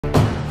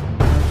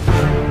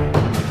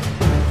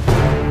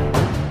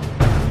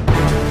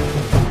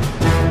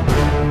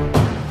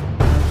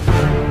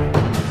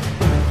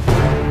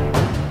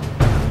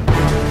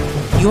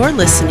You're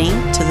listening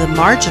to the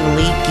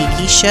Marginally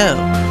Geeky Show,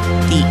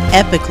 the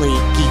epically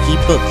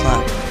geeky book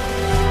club.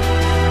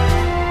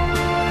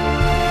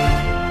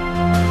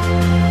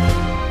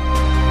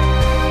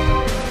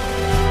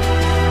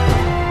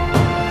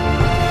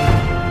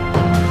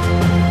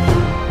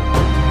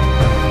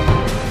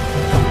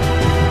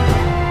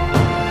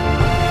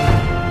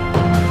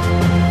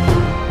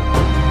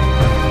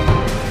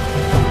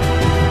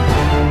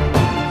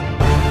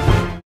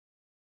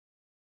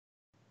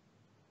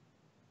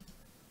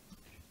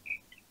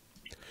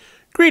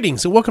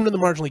 Greetings and welcome to the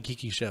Marginally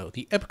Geeky Show,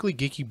 the epically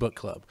geeky book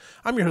club.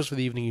 I'm your host for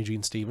the evening,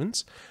 Eugene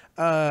Stevens.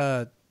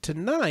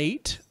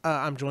 Tonight,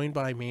 I'm joined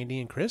by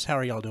Mandy and Kris. How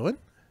are y'all doing?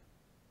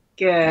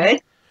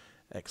 Good.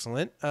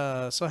 Excellent.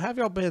 So how have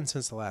y'all been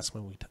since the last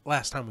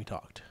time we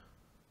talked?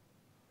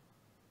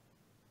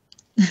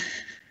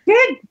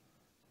 Good.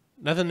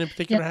 Nothing in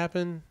particular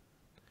happened?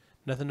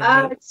 Nothing to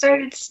note? It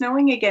started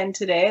snowing again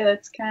today.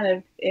 That's kind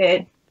of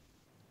it.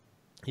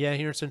 Yeah,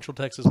 here in Central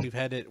Texas,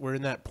 we're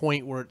in that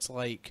point where it's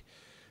like,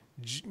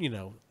 you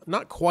know,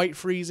 not quite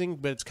freezing,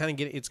 but it's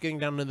getting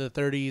down to the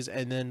 30s,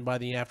 and then by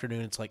the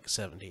afternoon it's like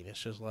 17.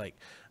 It's just like,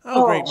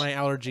 oh great, my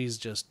allergies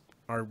just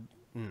are,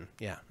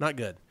 not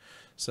good.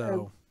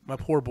 So my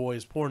poor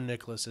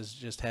Nicholas has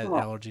just had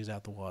allergies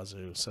out the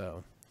wazoo.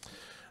 So,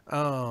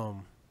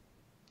 all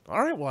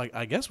right, well,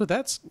 I guess with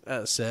that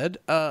said,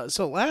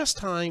 so last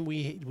time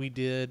we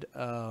did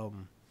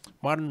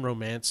modern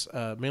romance,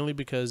 mainly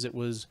because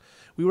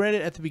we read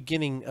it at the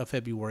beginning of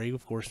February,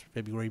 of course,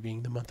 February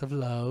being the month of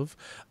love.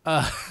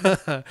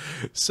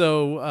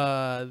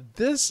 So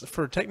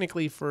for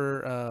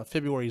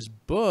February's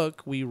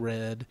book, we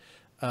read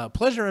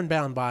Pleasure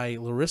Unbound by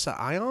Larissa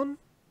Ion.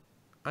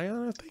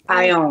 Ion, I think.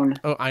 Ion.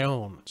 Oh,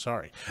 Ion.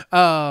 Sorry.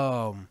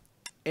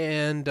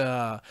 And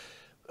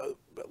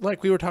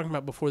like we were talking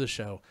about before the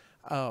show,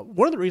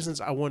 one of the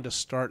reasons I wanted to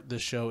start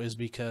this show is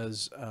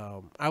because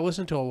I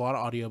listen to a lot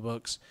of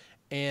audiobooks,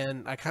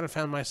 and I kind of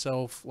found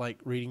myself like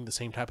reading the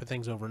same type of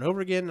things over and over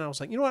again. And I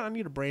was like, you know what, I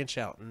need to branch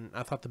out. And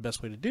I thought the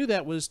best way to do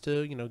that was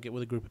to, get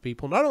with a group of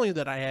people. Not only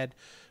that I had,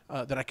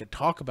 that I could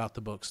talk about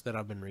the books that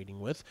I've been reading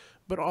with,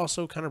 but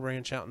also kind of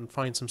branch out and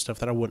find some stuff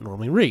that I wouldn't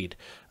normally read.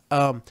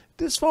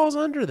 This falls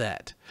under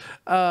that.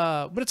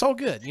 But it's all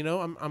good.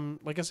 I'm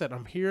like I said,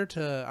 I'm here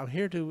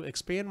to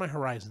expand my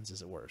horizons,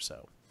 as it were.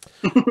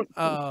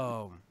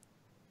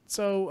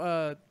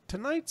 So,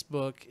 tonight's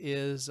book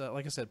is,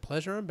 like I said,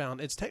 Pleasure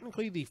Unbound. It's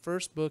technically the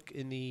first book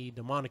in the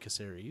Demonica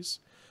series.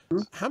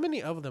 How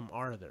many of them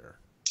are there?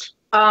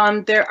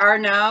 There are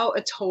now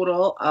a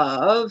total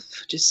of,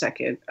 just a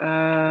second.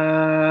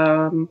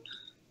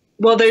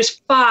 Well,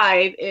 there's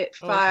five.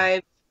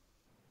 Five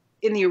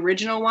in the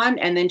original one,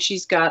 and then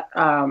she's got,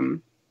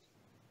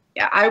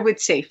 I would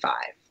say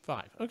five.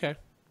 Five, okay.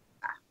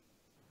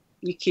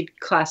 You could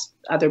class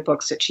other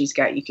books that she's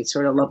got. You could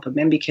sort of lump them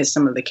in because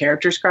some of the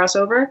characters cross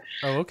over.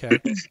 Oh, okay.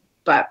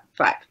 But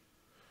five.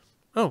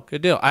 Oh,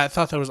 good deal. I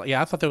thought there was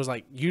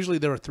like, usually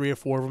there were 3 or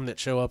 4 of them that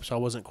show up. So I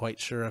wasn't quite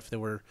sure if there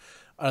were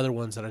other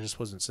ones that I just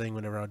wasn't seeing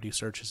whenever I would do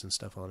searches and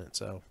stuff on it.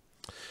 So,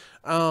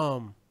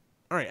 all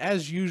right.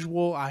 As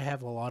usual, I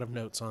have a lot of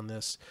notes on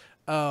this.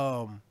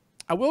 I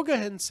will go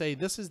ahead and say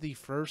this is the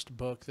first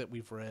book that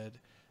we've read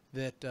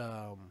that,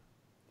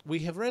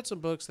 we have read some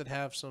books that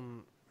have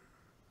some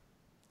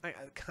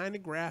kind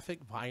of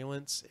graphic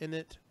violence in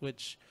it,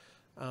 which,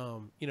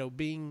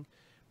 being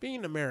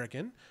an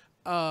American,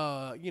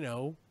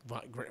 violence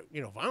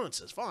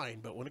is fine,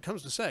 but when it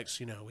comes to sex,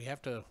 we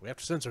have to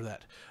censor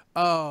that,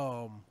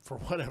 for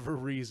whatever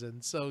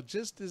reason. So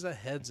just as a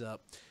heads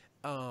up,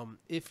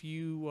 if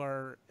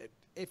you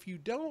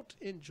don't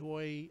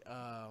enjoy,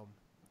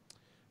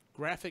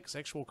 graphic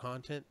sexual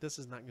content, this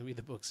is not going to be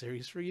the book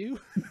series for you.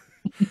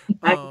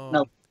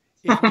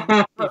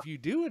 If you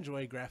do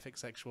enjoy graphic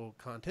sexual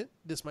content,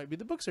 this might be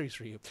the book series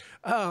for you.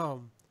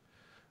 We'll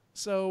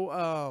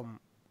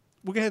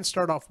go ahead and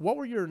start off. What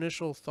were your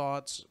initial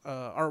thoughts,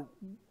 or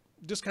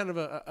just kind of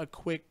a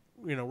quick,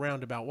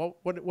 roundabout?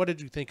 What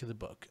did you think of the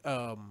book?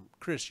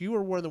 Kris, you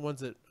were one of the ones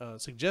that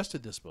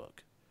suggested this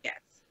book. Yes.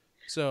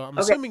 So I'm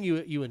assuming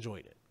you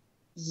enjoyed it.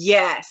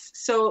 Yes.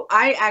 So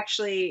I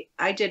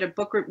did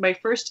my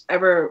first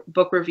ever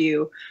book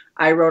review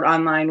I wrote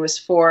online was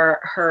for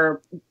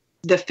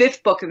the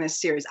 5th book in this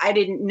series. I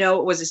didn't know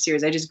it was a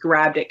series. I just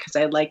grabbed it because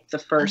I liked the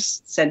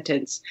first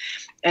sentence,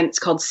 and it's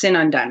called Sin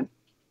Undone.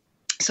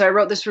 So I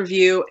wrote this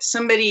review.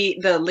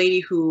 The lady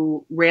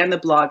who ran the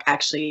blog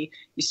actually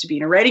used to be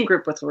in a writing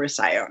group with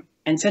Larissa Ion,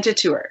 and sent it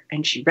to her,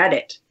 and she read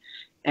it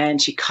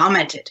and she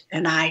commented,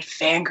 and I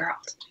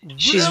fangirled. Really?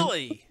 She's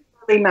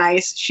really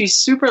nice. She's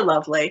super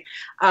lovely.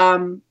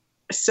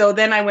 So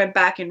then I went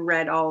back and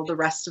read all the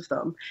rest of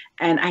them,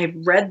 and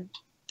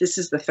this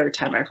is the 3rd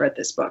time I've read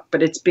this book,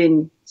 but it's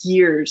been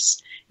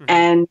years. Mm-hmm.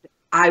 And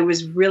I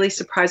was really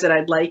surprised that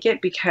I'd like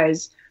it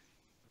because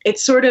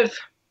it's sort of,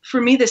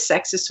 for me, the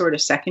sex is sort of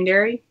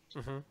secondary.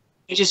 Mm-hmm.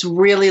 I just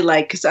really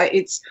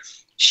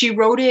she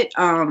wrote it,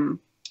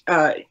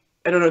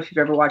 I don't know if you've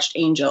ever watched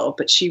Angel,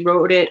 but she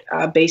wrote it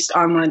based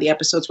on one of the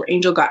episodes where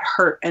Angel got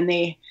hurt, and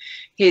he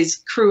his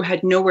crew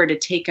had nowhere to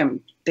take him.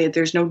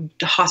 There's no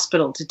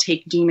hospital to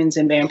take demons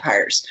and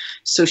vampires.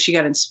 So she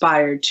got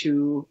inspired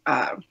to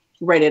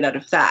write it out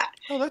of that.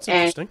 Oh, that's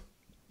interesting.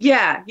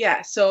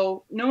 Yeah.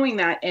 So knowing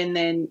that, and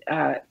then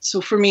so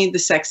for me, the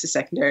sex is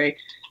secondary,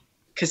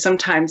 because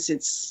sometimes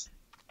it's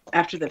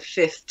after the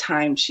 5th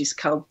time she's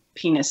called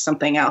penis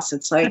something else.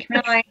 It's like,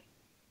 really?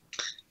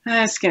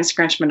 I was gonna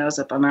scratch my nose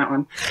up on that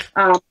one.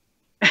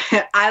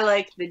 I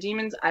like the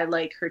demons. I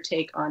like her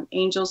take on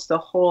angels, the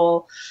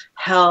whole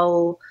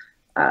hell,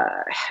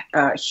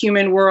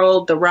 human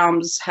world, the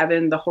realms,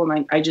 heaven, the whole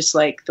nine. I just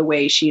like the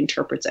way she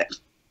interprets it.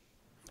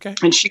 Okay.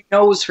 And she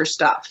knows her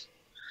stuff.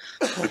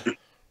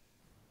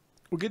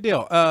 Well, good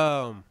deal.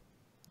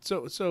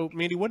 So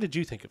Mandy, what did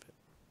you think of it?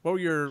 What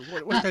were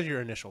what kind of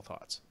your initial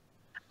thoughts?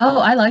 Oh,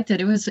 I liked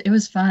it. It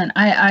was fun.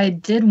 I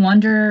did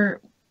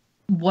wonder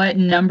what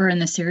number in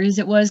the series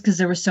it was, because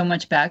there was so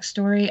much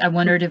backstory. I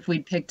wondered if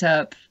we'd picked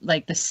up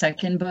like the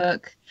second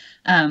book,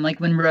 like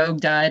when Rogue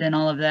died and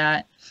all of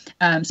that.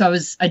 So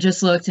I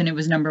just looked and it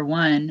was number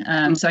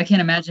 1. So I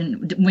can't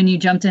imagine when you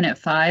jumped in at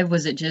 5,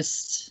 was it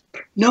just?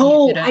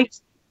 No,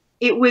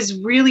 it was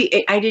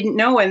really, I didn't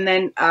know. And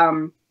then,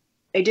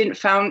 I didn't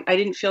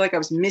feel like I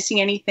was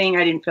missing anything.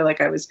 I didn't feel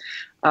like I was,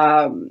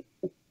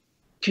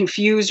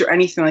 confused or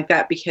anything like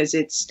that, because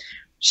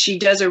she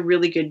does a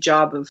really good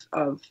job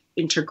of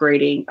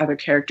integrating other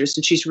characters,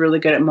 and she's really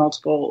good at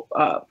multiple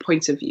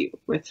points of view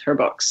with her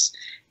books,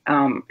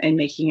 and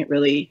making it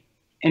really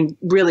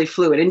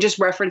fluid, and just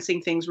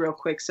referencing things real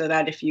quick, so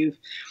that if you're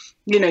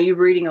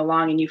reading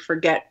along and you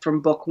forget from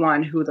book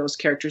 1 who those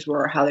characters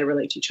were or how they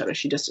relate to each other,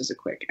 she just does a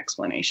quick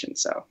explanation.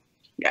 So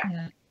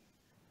yeah.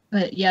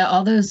 But yeah,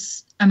 all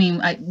those, I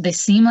mean, they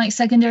seem like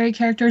secondary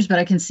characters, but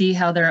I can see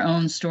how their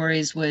own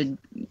stories would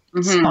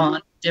spawn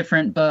a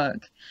different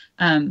book.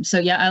 So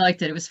yeah, I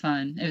liked it. It was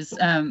fun. It was,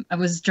 I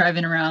was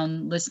driving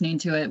around listening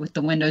to it with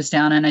the windows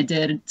down, and I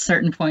did at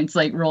certain points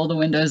like roll the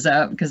windows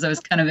up because I was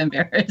kind of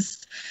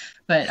embarrassed.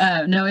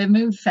 But no, it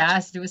moved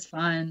fast. It was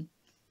fun.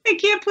 I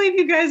can't believe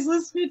you guys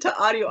listened to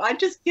audio. I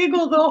just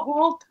giggle the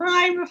whole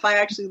time if I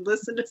actually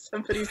listen to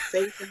somebody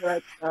say the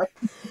right stuff.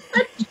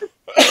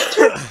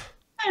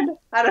 I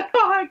don't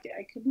know. I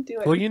couldn't do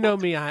it. Well, you know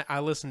me. I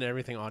listen to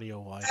everything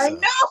audio-wise. So. I know.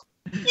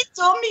 You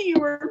told me you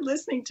were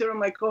listening to it. I'm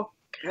like, oh,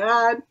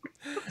 God.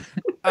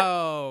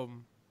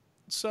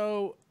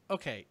 So,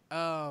 okay.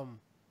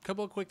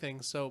 Couple of quick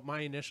things. So,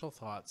 my initial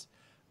thoughts.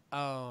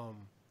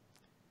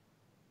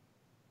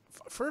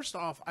 First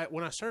off,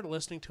 when I started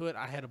listening to it,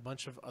 I had a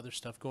bunch of other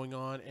stuff going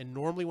on. And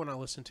normally when I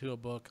listen to a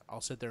book, I'll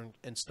sit there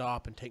and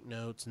stop and take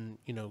notes and,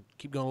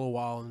 keep going a little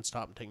while and then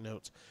stop and take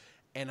notes.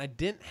 And I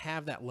didn't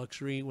have that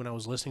luxury when I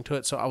was listening to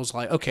it. So I was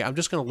like, okay, I'm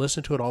just going to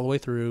listen to it all the way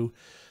through.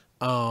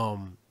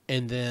 And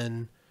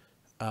then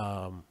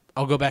I'll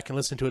go back and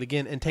listen to it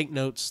again and take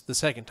notes the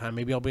second time.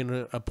 Maybe I'll be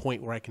in a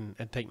point where I can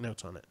take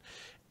notes on it.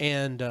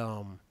 And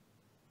I'm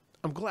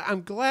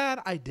glad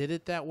I did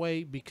it that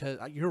way, because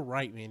you're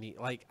right, Mandy.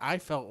 Like, I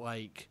felt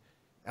like,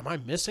 am I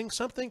missing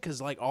something?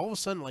 Because like all of a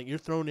sudden, like, you're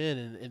thrown in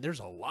and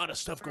there's a lot of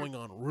stuff going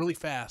on really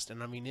fast.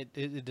 And I mean,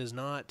 it does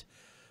not...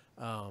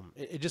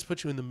 it just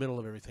puts you in the middle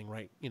of everything,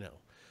 right?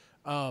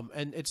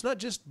 And it's not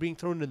just being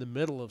thrown into the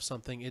middle of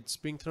something. It's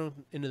being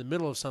thrown into the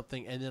middle of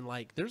something, and then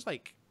like there's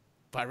like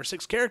 5 or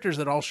 6 characters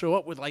that all show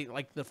up with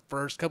like the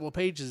first couple of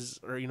pages,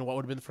 or what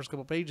would have been the first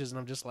couple of pages, and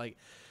I'm just like,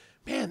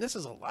 man, this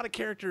is a lot of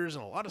characters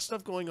and a lot of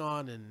stuff going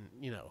on, and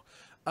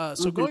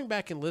so going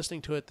back and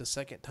listening to it the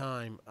second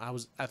time,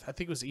 I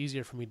think it was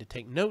easier for me to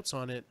take notes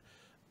on it.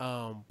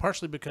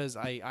 Partially because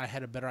I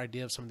had a better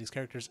idea of some of these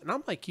characters, and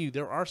I'm like you,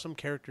 there are some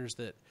characters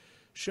that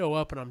show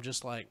up and I'm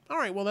just like, all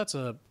right, well, that's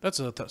a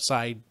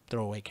side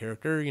throwaway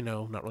character,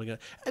 not really good.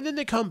 And then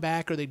they come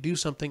back, or they do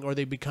something, or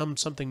they become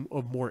something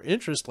of more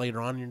interest later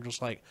on. And you're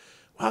just like,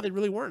 wow, they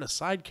really weren't a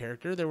side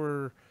character. They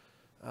were,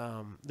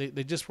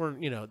 they just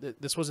weren't,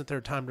 this wasn't their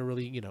time to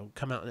really,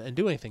 come out and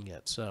do anything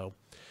yet. So,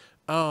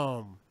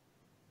 I'm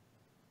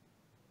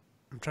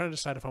trying to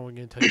decide if I'm going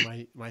to tell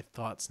you my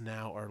thoughts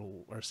now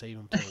or save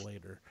them till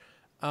later.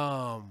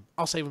 I'll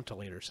save them till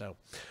later. So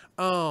let's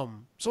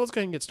go ahead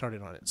and get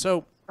started on it.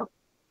 So,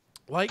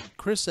 like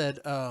Kris said,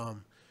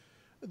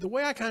 the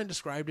way I kind of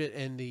described it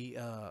in the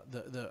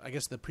I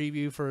guess the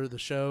preview for the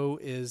show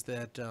is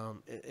that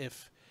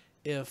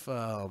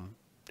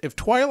if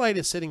Twilight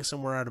is sitting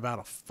somewhere at about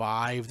a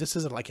 5, this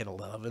isn't like an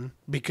 11,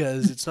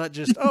 because it's not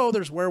just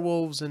there's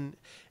werewolves and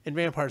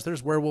vampires.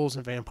 There's werewolves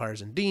and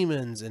vampires and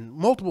demons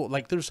and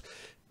there's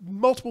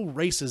multiple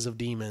races of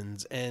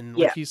demons, and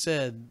like you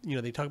said,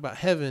 they talk about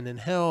heaven and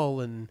hell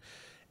and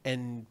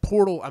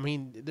portal. I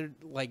mean, they're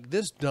like,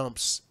 this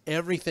dumps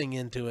everything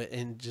into it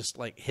and just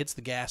like hits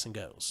the gas and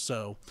goes.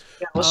 So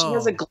she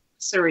has a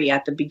glossary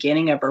at the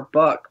beginning of her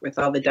book with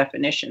all the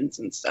definitions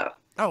and stuff.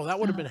 Oh, that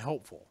would have been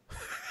helpful.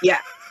 Yeah,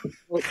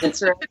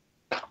 that's right.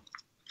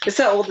 It's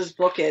how old this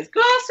book is.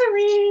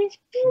 Glossary.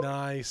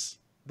 Nice.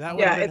 That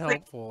would have been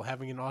helpful,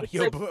 having an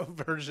audio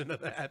version of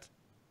that.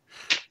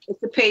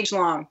 It's a page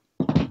long.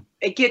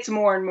 It gets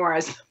more and more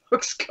as the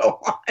books go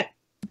on.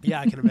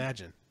 Yeah, I can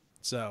imagine.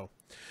 So,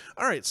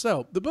 All right,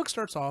 so the book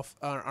starts off.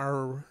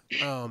 I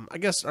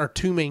guess our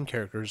two main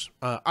characters.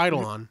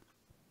 Eidolon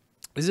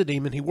is a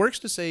demon. He works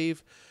to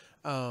save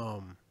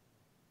a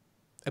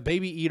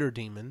baby eater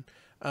demon,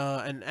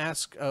 and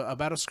asks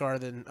about a scar.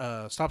 Then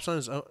stops on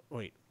his own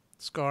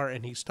scar,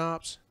 and he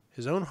stops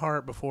his own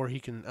heart before he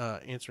can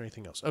answer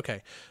anything else.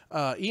 Okay,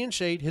 Ian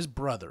Shade, his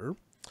brother.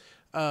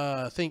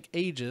 Think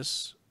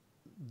Aegis.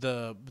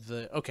 So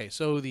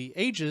the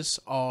Aegis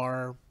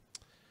are.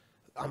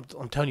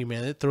 I'm telling you,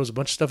 man, it throws a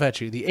bunch of stuff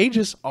at you. The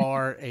Aegis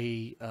are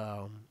a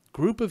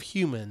group of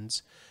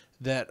humans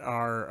that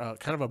are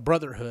kind of a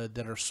brotherhood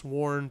that are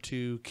sworn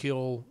to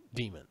kill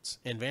demons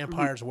and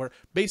vampires, or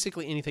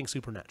basically anything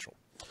supernatural.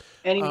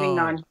 Anything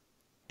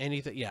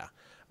yeah.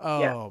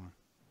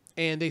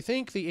 And they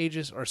think the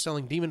Aegis are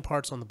selling demon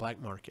parts on the black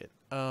market.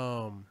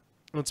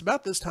 It's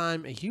about this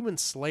time a human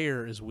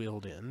slayer is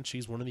wheeled in.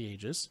 She's one of the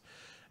Aegis,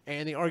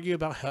 and they argue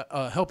about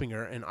helping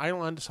her, and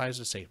Eidolon decides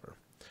to save her.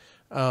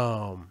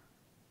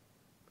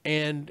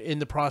 And in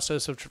the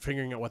process of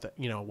figuring out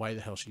why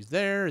the hell she's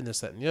there and this,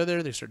 that, and the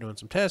other, they start doing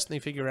some tests, and they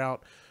figure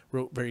out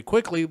very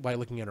quickly by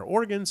looking at her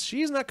organs,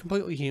 she's not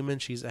completely human.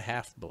 She's a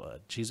half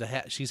blood. She's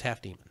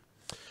half demon.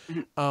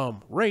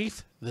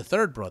 Wraith, the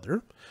third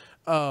brother,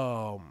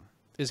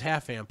 is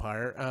half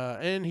vampire,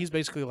 and he's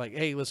basically like,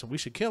 hey, listen, we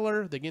should kill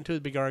her. They get into a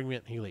big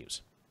argument, and he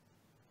leaves.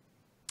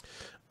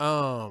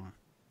 And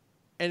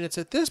it's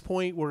at this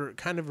point we're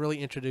kind of really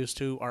introduced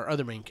to our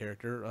other main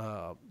character,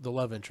 the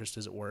love interest,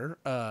 as it were,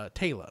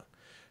 Taylor.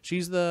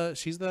 She's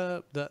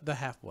the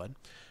half-blood.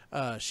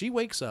 She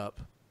wakes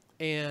up,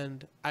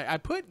 and I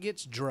put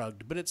gets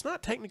drugged, but it's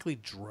not technically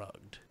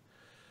drugged.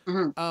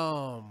 One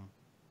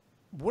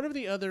of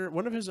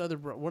Eidolon's other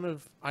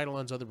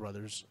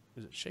brothers,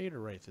 is it Shade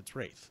or Wraith? It's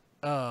Wraith.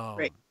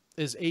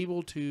 Is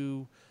able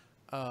to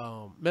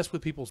mess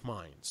with people's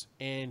minds,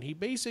 and he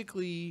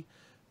basically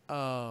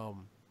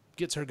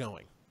gets her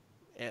going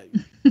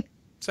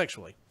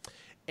sexually,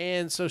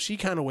 and so she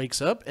kind of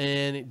wakes up,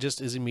 and it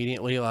just is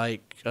immediately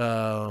like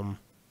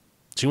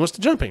she wants to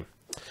jump him.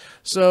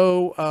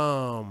 So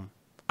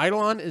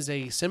Eidolon is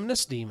a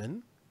Semnus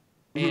demon,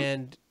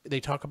 and they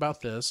talk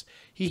about this.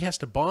 He has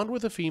to bond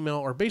with a female,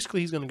 or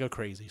basically he's going to go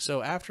crazy.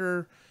 So at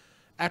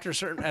a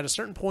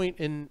certain point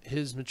in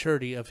his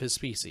maturity of his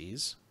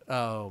species,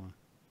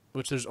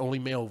 which there's only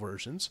male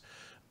versions,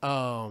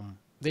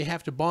 they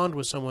have to bond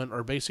with someone,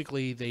 or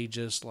basically they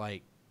just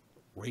like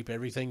rape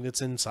everything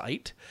that's in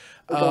sight,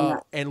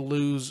 and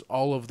lose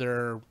all of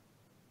their,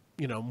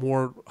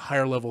 more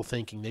higher level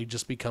thinking. They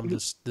just become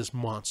this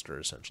monster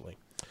essentially.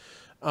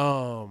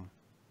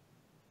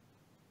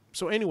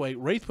 So anyway,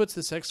 Wraith puts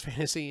the sex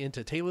fantasy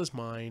into Taylor's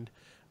mind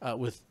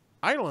with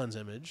Eidolon's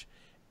image,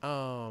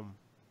 and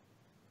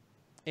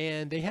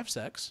they have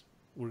sex.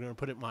 We're going to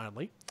put it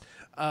mildly,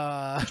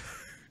 but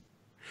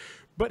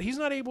he's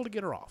not able to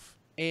get her off.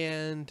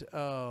 And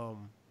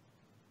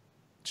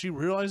she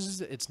realizes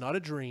that it's not a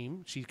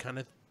dream. She kind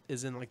of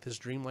is in like this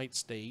dreamlike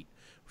state.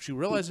 She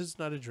realizes it's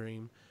not a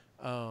dream,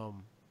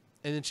 and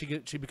then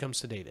she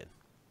becomes sedated.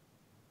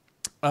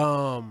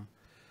 All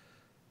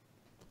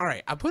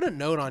right, I put a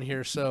note on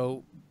here.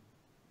 So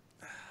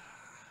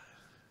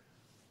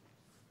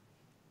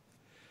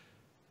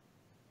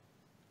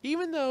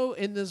even though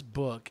in this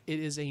book it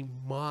is a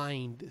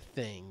mind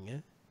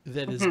thing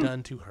that is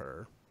done to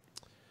her,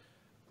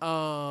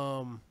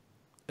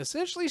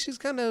 essentially she's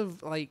kind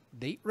of like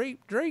date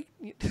rape Drake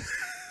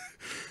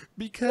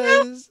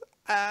because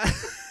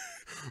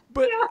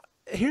but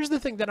here's the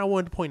thing that I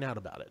wanted to point out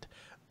about it.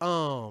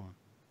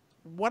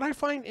 What I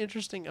find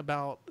interesting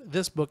about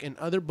this book and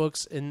other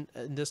books in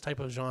this type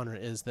of genre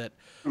is that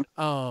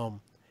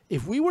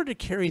if we were to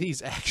carry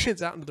these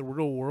actions out into the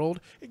real world,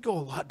 it'd go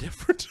a lot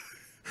different.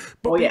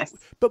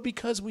 But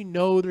because we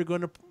know they're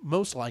going to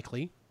most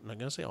likely, I'm not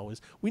going to say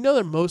always, we know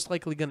they're most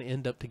likely going to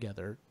end up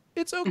together,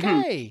 it's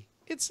okay.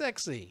 It's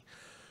sexy.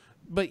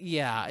 But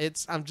yeah,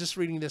 I'm just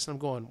reading this and I'm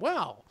going,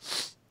 wow.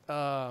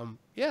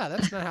 Yeah,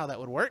 that's not how that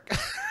would work.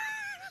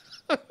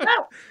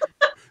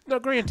 No,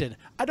 granted,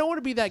 I don't want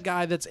to be that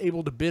guy that's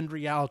able to bend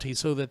reality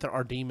so that there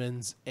are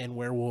demons and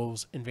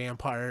werewolves and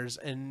vampires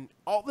and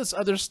all this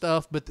other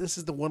stuff, but this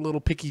is the one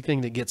little picky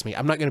thing that gets me.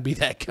 I'm not going to be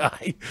that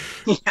guy.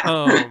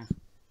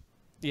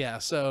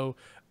 So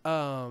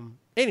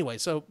anyway,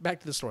 so back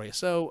to the story.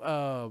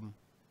 So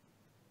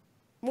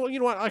well, you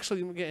know what?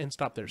 Actually, let me get and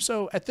stop there.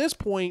 So at this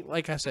point,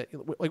 like I said,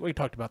 like we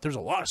talked about, there's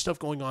a lot of stuff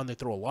going on. They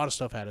throw a lot of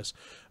stuff at us.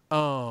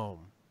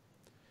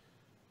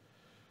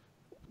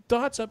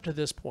 Thoughts up to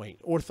this point,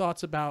 or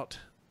thoughts about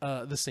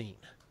the scene,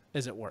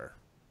 as it were?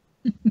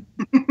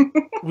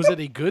 Was it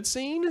a good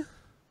scene?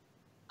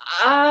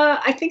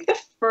 I think the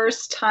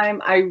first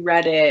time I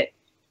read it,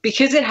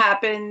 because it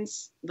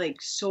happens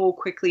like so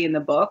quickly in the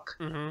book,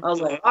 I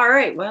was like, all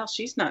right, well,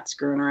 she's not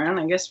screwing around.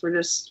 I guess we're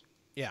just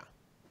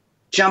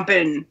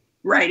jumping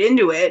right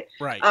into it.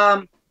 Right.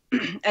 And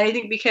I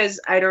think because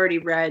I'd already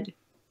read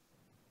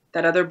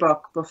that other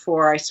book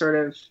before I sort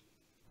of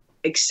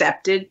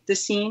accepted the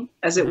scene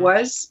as it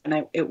was,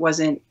 and it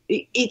wasn't.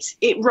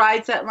 It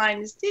rides that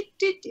line. Is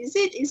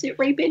it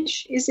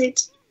rapish? Is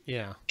it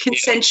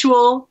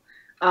consensual?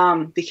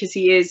 Because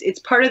it's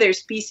part of their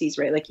species,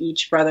 right? Like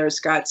each brother's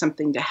got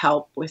something to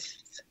help with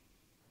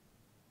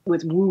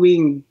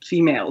wooing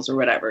females or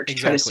whatever to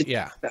try to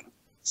seduce them.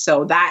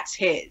 So that's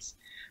his.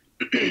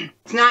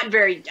 It's not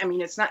very. I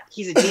mean, it's not.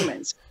 He's a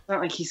demon. So it's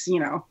not like he's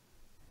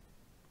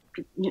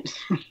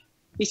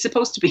he's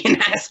supposed to be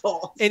an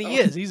asshole. And he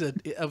is. He's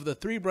of the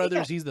three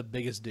brothers, he's the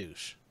biggest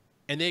douche.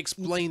 And they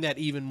explain that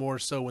even more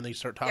so when they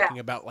start talking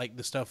about like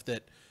the stuff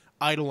that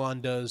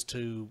Eidolon does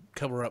to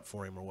cover up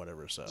for him or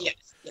whatever. So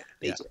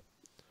they do.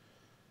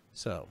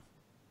 So,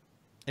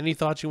 any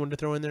thoughts you wanted to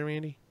throw in there,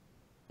 Mandy?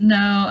 No,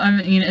 I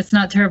mean it's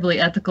not terribly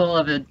ethical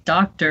of a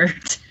doctor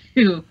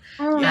to.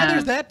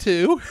 There's that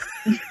too.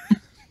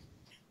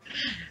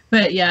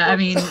 But yeah, I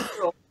mean,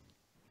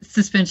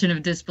 suspension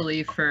of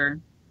disbelief for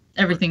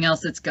everything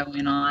else that's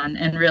going on,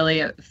 and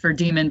really for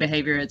demon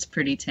behavior, it's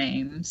pretty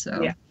tame.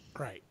 So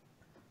right.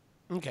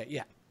 Okay,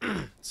 yeah.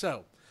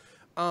 So,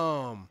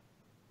 that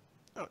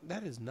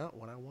is not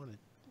what I wanted.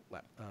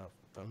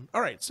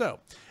 All right, so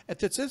at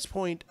this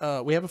point,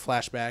 we have a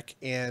flashback,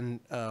 and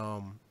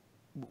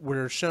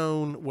we're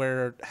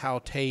shown how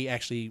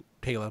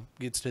Taylor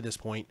gets to this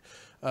point.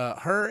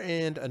 Her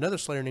and another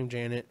Slayer named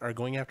Janet are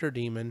going after a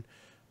demon,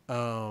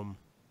 and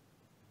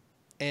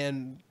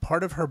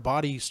part of her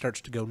body starts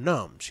to go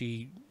numb.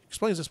 She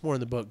explains this more in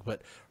the book,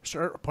 but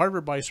part of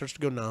her body starts to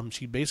go numb.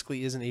 She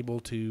basically isn't able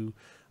to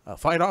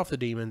fight off the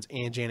demons,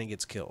 and Janet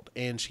gets killed.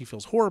 And she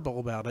feels horrible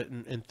about it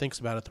and thinks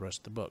about it the rest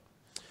of the book.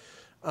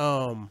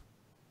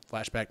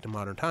 Flashback to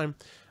modern time.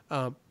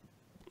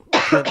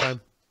 Current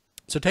time.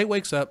 So Tay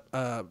wakes up.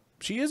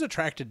 She is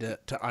attracted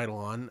to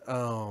Eidolon.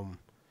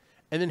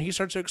 And then he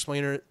starts to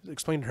explain to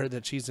her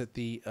that she's at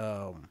the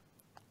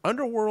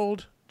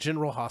Underworld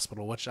General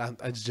Hospital, which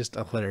is just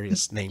a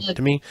hilarious name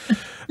to me.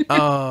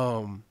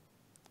 And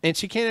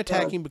she can't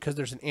attack him because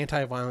there's an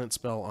anti-violence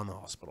spell on the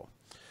hospital.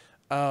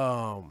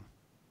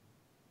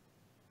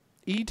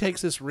 E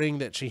takes this ring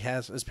that she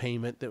has as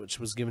payment, which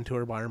was given to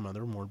her by her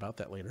mother. More about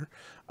that later.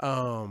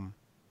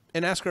 And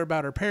ask her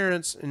about her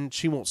parents, and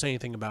she won't say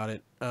anything about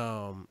it.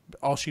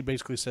 All she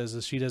basically says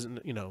is she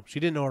doesn't, she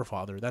didn't know her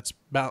father. That's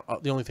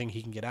about the only thing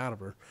he can get out of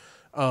her.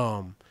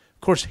 Of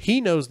course,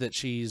 he knows that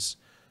she's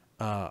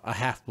a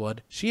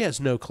half-blood. She has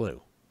no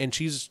clue, and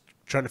she's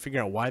trying to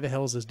figure out why the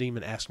hell is this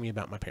demon asking me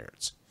about my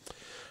parents.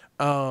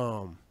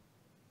 So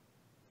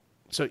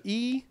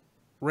E,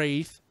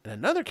 Wraith, and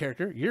another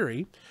character,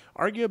 Yuri,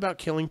 argue about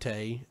killing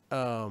Tay.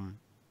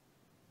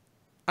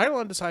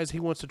 Eidolon decides he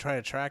wants to try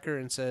to track her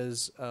and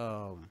says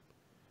that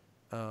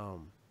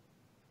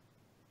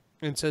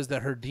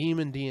her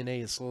demon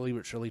DNA is slowly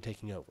but surely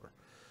taking over.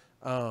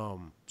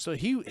 So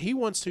he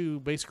wants to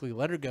basically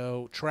let her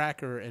go,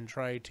 track her, and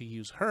try to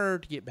use her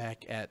to get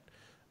back at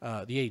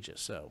the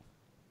Aegis. So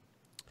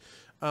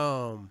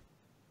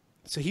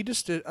he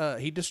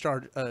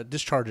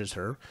discharges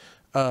her.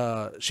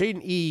 Shade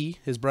and E,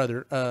 his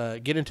brother,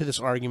 get into this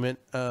argument,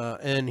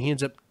 and he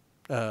ends up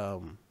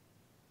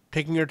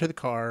taking her to the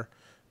car.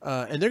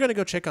 And they're going to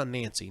go check on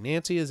Nancy.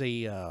 Nancy is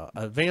a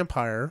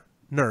vampire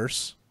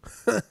nurse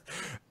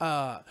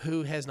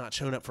who has not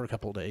shown up for a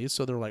couple of days.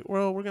 So they're like,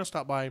 well, we're going to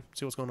stop by,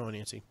 see what's going on with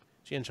Nancy.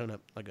 She hasn't shown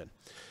up. Not good.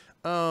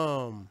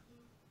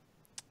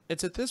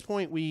 It's at this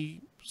point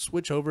we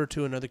switch over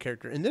to another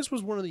character. And this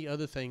was one of the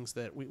other things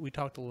that we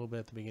talked a little bit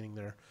at the beginning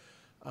there.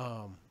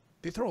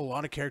 They throw a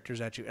lot of characters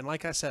at you. And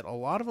like I said, a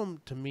lot of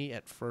them to me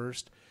at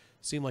first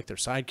seem like they're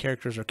side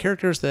characters or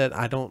characters that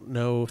I don't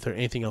know if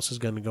anything else is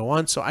going to go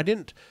on. So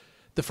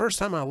the first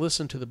time I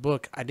listened to the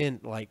book, I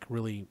didn't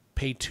really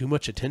pay too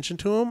much attention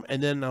to him.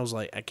 And then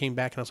I came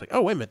back and I was like,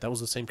 oh, wait a minute, that was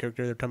the same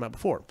character they were talking about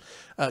before.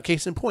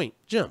 Case in point,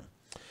 Jim.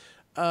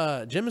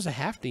 Jim is a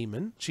half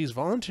demon. She's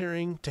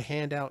volunteering to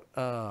hand out,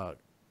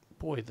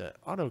 boy, the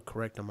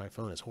autocorrect on my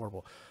phone is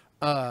horrible.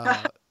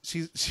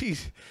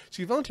 She's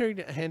volunteering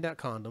to hand out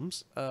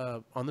condoms,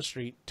 on the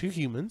street to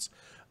humans.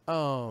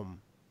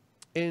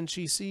 And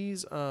she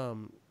sees,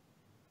 Kanan,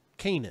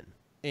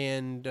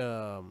 and,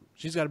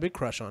 she's got a big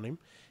crush on him.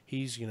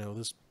 He's,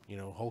 this,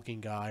 hulking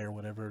guy or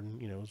whatever,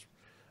 and, is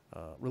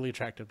really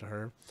attractive to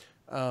her.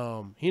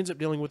 He ends up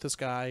dealing with this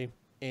guy,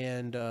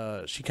 and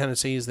she kind of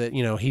sees that,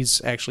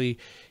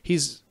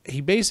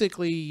 he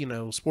basically,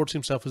 sports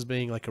himself as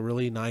being like a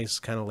really nice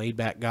kind of laid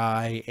back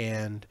guy,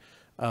 and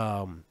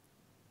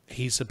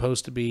he's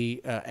supposed to be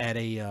at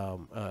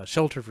a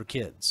shelter for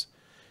kids.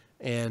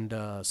 And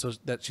so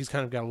that she's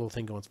kind of got a little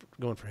thing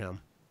going for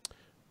him.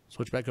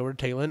 Switch back over to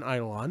Taylor and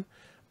Eidolon.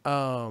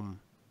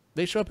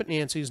 They show up at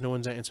Nancy's. No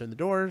one's answering the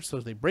door, so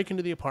they break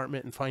into the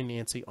apartment and find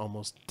Nancy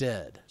almost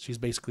dead. She's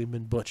basically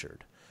been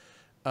butchered.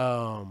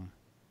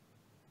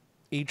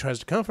 He tries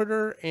to comfort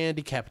her and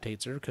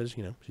decapitates her because,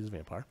 she's a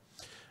vampire.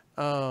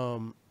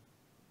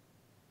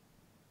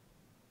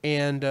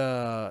 And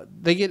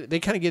they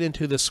kind of get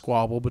into this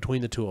squabble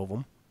between the two of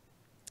them.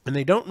 And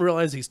they don't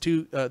realize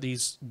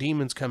these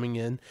demons coming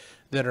in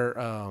that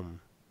are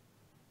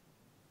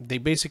they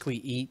basically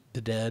eat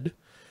the dead.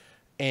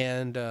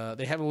 And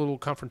they have a little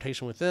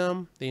confrontation with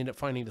them. They end up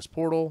finding this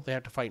portal. They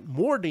have to fight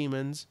more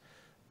demons.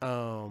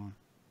 And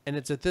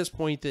it's at this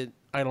point that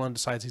Eidolon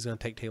decides he's going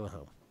to take Taylor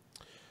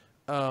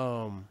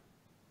home.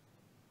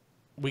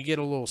 We get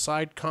a little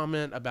side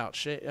comment about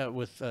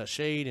with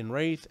Shade and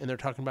Wraith, and they're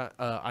talking about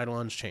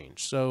Eidolon's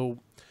change. So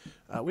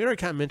we already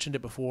kind of mentioned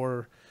it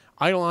before.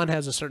 Eidolon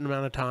has a certain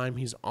amount of time.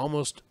 He's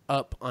almost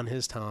up on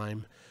his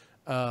time.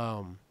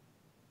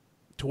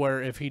 To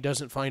where if he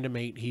doesn't find a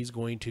mate, he's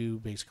going to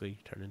basically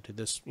turn into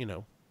this,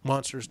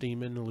 monstrous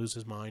demon and lose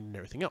his mind and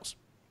everything else.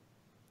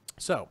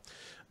 So,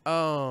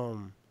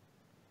 Eidolon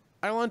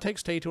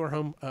takes Tay to her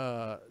home,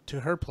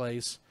 to her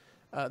place.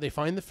 They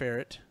find the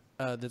ferret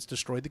that's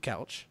destroyed the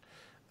couch.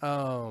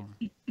 Yeah,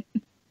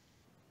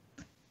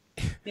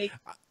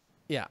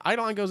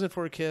 Eidolon goes in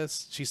for a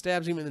kiss. She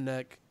stabs him in the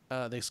neck.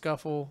 They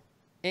scuffle,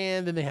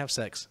 and then they have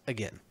sex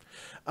again.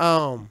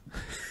 Because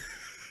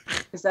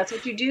that's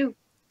what you do.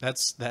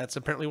 That's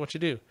apparently what you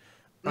do.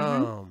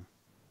 Mm-hmm.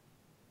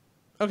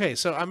 Okay,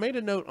 so I made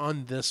a note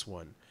on this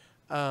one.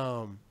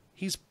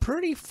 He's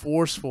pretty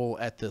forceful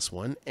at this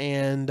one,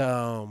 and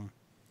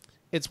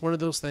it's one of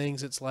those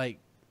things. It's like,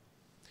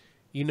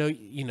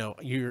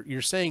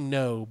 you're saying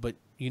no, but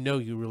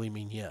you really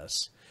mean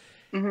yes.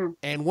 Mm-hmm.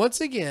 And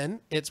once again,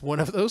 it's one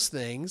of those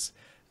things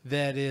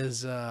that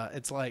is,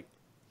 it's like,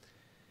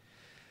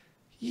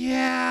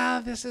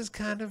 yeah, this is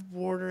kind of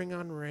bordering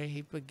on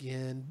rape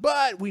again,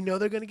 but we know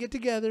they're going to get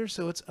together,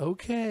 so it's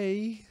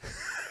okay.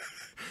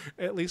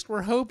 At least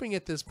we're hoping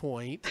at this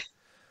point.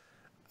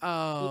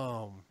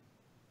 I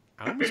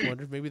almost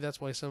wonder if maybe that's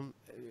why some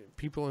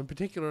people in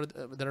particular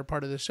that are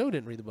part of this show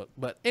didn't read the book.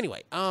 But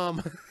anyway,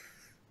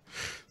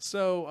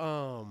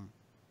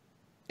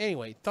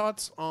 anyway,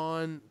 thoughts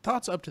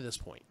up to this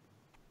point.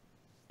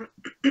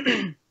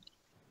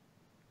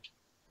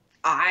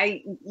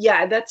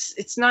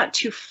 It's not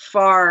too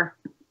far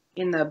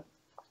in the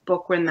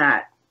book when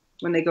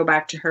they go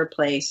back to her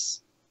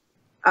place.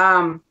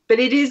 But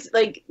it is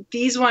like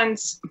these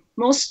ones,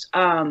 most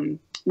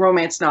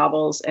romance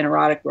novels and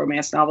erotic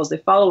romance novels, they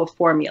follow a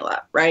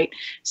formula, right?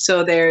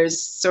 So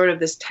there's sort of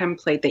this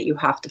template that you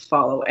have to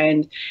follow,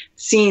 and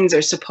scenes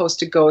are supposed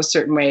to go a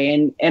certain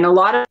way. And a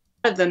lot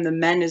of them, the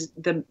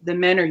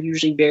men are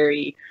usually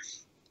very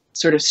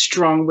sort of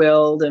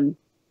strong-willed and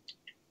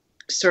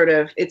sort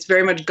of, it's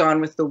very much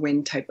Gone with the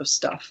Wind type of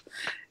stuff,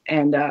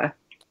 and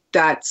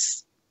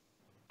that's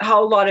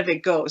how a lot of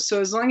it goes.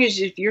 So as long as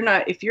if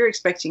you're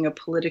expecting a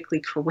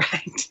politically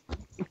correct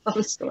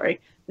love story,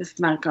 this is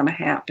not going to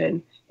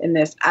happen in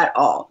this at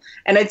all.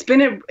 And it's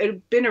been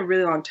a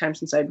really long time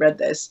since I'd read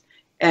this,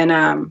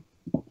 and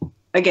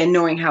again,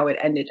 knowing how it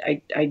ended,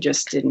 I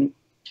just didn't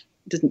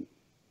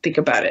think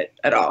about it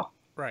at all.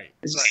 Right.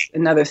 It's just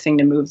another thing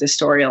to move the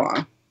story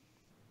along.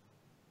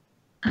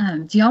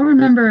 Do y'all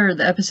remember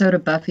the episode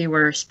of Buffy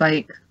where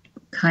Spike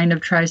kind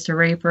of tries to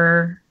rape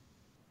her?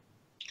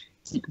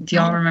 Do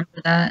y'all remember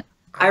that?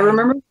 I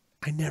remember.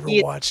 I never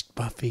watched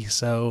Buffy,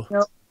 so.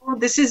 No,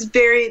 this is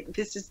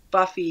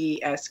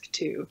Buffy-esque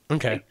too.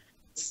 Okay. Like,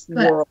 this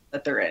world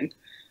that they're in.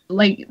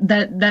 Like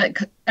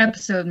that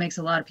episode makes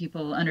a lot of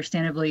people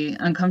understandably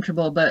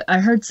uncomfortable, but I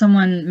heard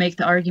someone make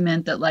the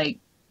argument that like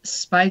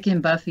Spike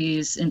and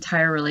Buffy's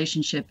entire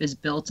relationship is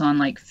built on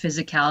like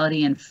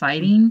physicality and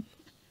fighting.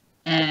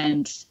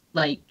 And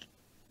like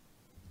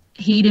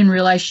he didn't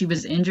realize she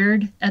was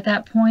injured at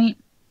that point,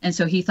 and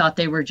so he thought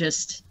they were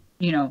just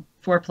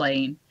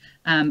foreplaying,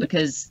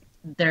 because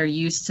they're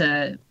used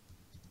to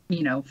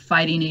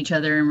fighting each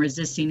other and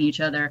resisting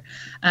each other,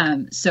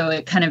 so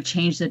it kind of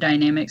changed the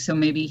dynamic. So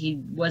maybe he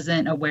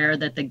wasn't aware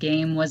that the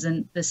game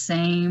wasn't the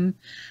same,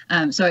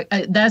 so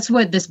that's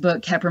what this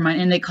book kept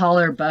reminding. And they call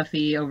her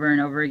Buffy over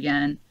and over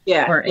again,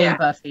 in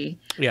Buffy.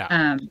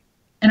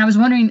 And I was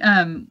wondering,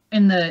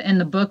 in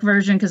the book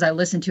version, because I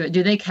listened to it,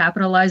 do they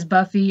capitalize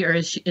Buffy, or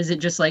is it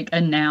just like a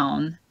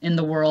noun in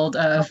the world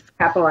of?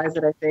 Capitalize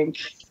it, I think,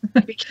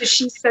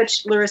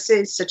 because Larissa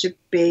is such a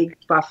big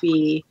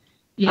Buffy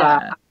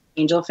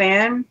Angel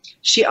fan.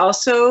 She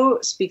also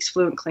speaks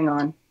fluent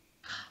Klingon.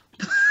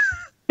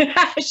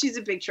 She's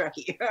a big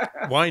Trekkie.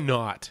 Why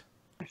not?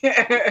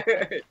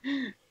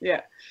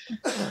 Yeah.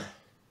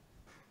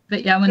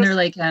 But yeah, when they're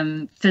like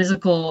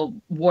physical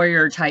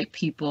warrior type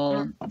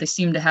people, they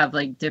seem to have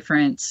like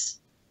different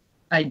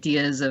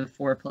ideas of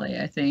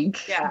foreplay, I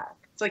think. Yeah.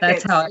 It's like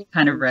that's how I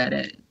kind of read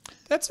it.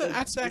 That's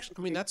actually,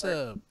 I mean, that's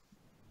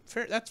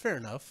fair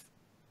enough.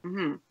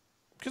 Mm-hmm.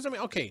 Because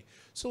okay,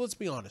 so let's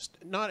be honest.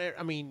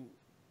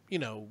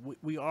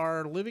 We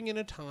are living in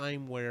a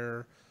time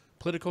where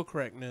political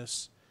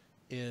correctness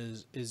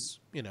is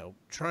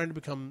trying to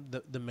become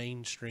the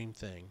mainstream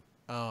thing,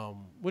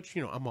 which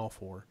I'm all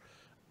for.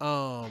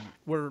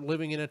 We're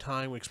living in a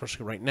time,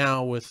 especially right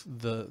now, with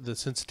the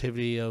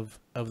sensitivity of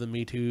the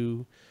Me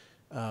Too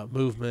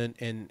movement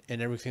and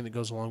everything that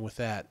goes along with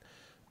that.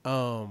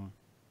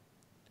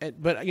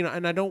 But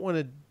I don't want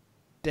to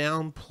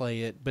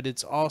downplay it, but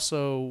it's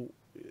also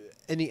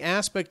in the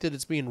aspect that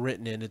it's being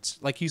written in. It's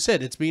like you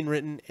said, it's being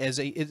written as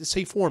it's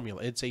a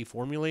formula. It's a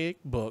formulaic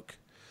book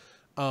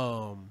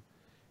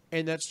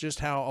And that's just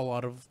how a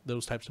lot of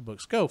those types of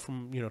books go,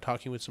 from, you know,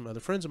 talking with some other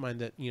friends of mine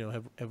that, you know,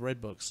 have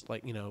read books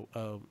like, you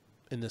know,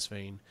 in this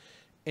vein.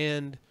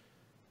 And,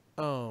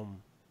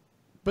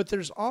 but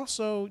there's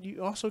also,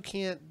 you also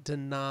can't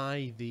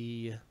deny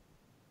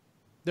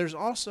there's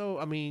also,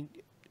 I mean,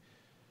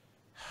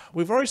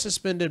 we've already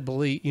suspended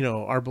belief, you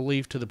know, our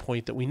belief to the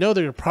point that we know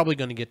they're probably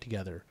going to get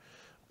together.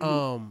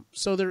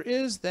 So there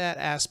is that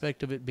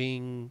aspect of it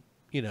being,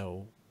 you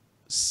know,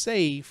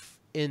 safe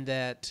in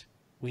that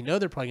we know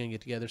they're probably going to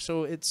get together.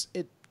 So it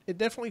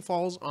definitely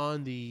falls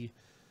on it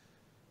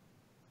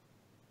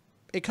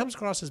comes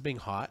across as being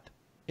hot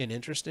and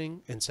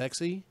interesting and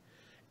sexy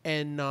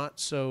and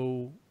not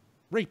so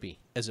rapey,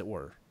 as it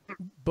were.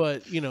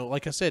 But, you know,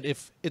 like I said,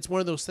 if it's one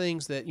of those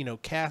things that, you know,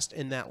 cast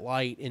in that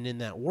light and in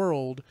that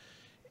world,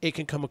 it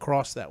can come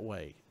across that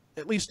way,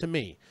 at least to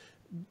me.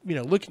 You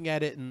know, looking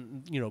at it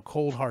in, you know,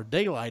 cold hard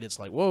daylight, it's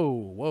like,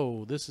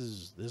 whoa, this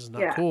is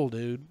not cool,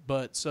 dude.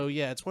 But so,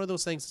 yeah, it's one of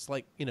those things. It's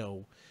like, you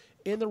know,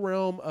 in the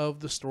realm of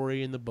the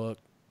story in the book,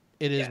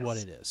 it is what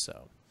it is.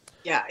 So,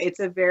 yeah, it's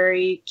a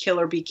very kill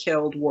or be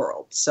killed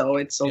world. So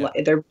it's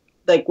they're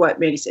like what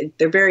Mandy said,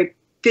 they're very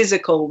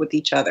physical with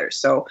each other.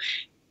 So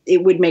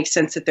it would make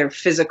sense that they're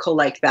physical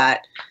like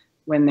that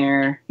when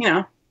they're, you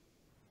know,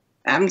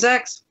 having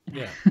sex.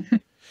 Yeah.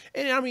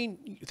 And I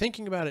mean,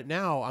 thinking about it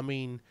now, I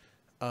mean,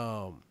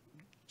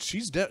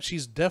 she's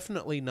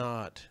definitely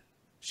not,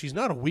 she's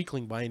not a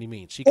weakling by any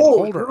means. She can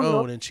hold her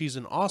own, and she's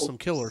an awesome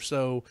killer.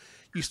 So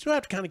you still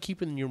have to kind of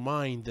keep in your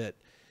mind that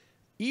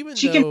even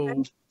she though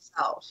can defend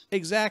herself.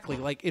 Exactly,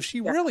 like if she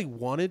really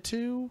wanted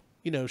to,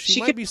 you know, she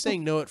might be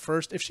saying no at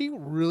first. If she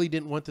really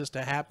didn't want this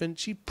to happen,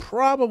 she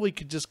probably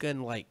could just go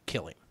and like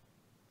kill him.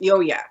 Oh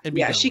yeah, and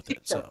be done she with could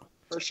it, so.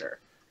 for sure.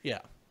 Yeah.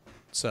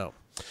 So,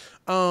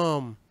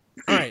 all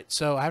right.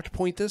 So I have to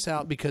point this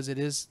out because it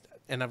is,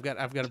 and I've got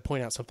to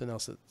point out something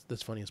else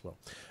that's funny as well.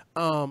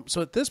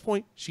 So at this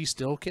point, she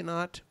still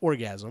cannot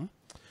orgasm.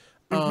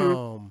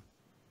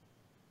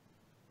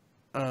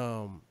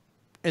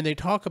 And they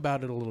talk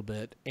about it a little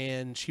bit,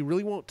 and she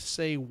really won't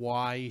say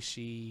why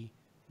she's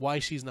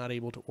not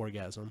able to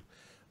orgasm.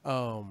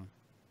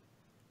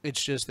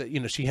 It's just that,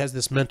 you know, she has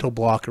this mental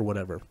block or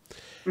whatever.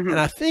 And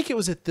I think it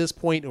was at this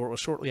point, or it was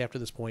shortly after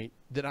this point,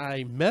 that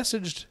I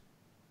messaged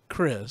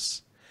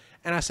Kris,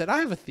 and I said, I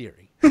have a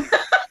theory.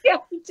 Yeah,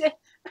 you did.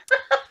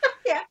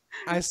 Yeah.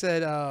 I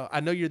said, I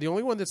know you're the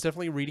only one that's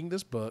definitely reading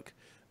this book,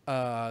 so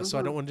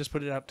I don't want to just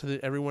put it out to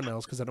everyone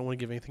else because I don't want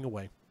to give anything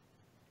away.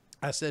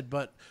 I said,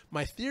 but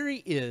my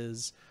theory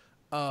is,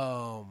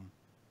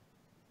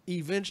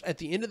 eventually at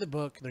the end of the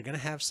book, they're going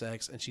to have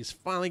sex, and she's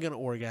finally going to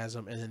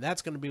orgasm, and then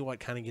that's going to be what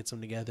kind of gets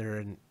them together.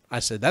 And I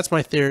said, that's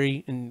my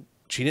theory. And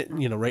she didn't,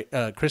 you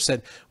know, Kris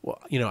said,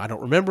 well, you know, I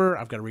don't remember.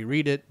 I've got to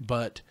reread it,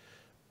 but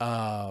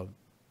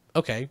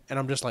okay. And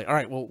I'm just like, all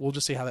right, well, we'll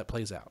just see how that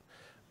plays out.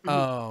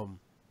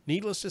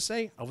 Needless to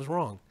say, I was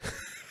wrong.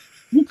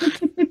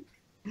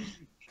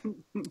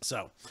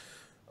 So,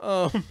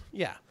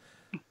 yeah.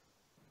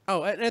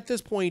 Oh, and at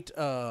this point,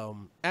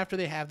 after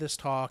they have this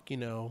talk, you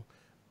know,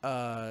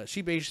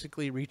 she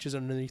basically reaches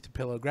underneath the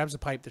pillow, grabs a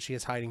pipe that she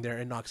is hiding there,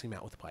 and knocks him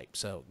out with the pipe.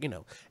 So, you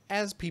know,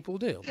 as people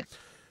do.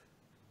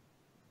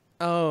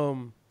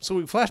 So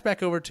we flash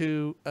back over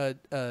to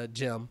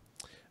Jim.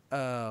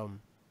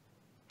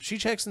 She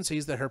checks and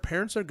sees that her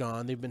parents are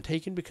gone. They've been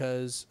taken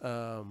because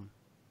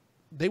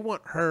they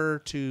want her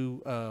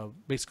to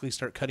basically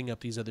start cutting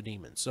up these other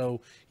demons.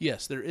 So,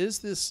 yes, there is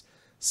this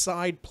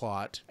side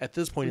plot. At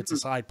this point, it's a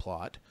side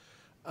plot.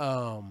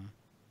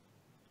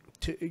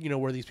 To, you know,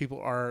 where these people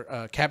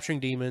are capturing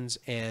demons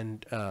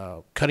and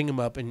cutting them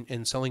up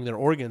and selling their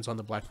organs on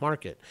the black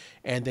market.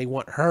 And they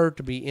want her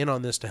to be in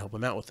on this to help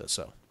them out with this.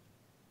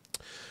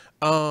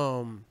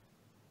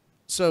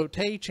 So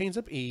Tay chains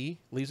up E,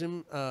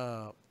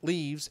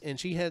 leaves, and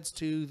she heads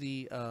to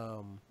the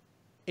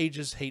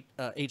Aegis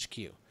HQ,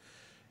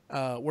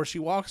 where she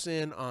walks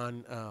in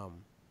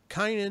on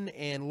Kynan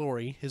and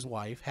Lori, his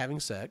wife, having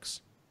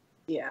sex.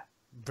 Yeah.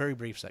 Very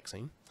brief sex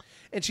scene.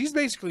 And she's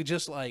basically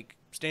just like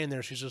standing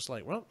there. She's just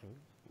like, well,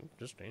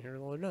 just stand here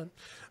until they're done.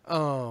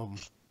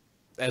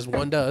 As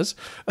one does.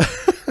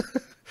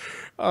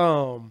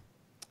 And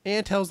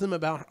tells them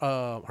about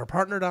her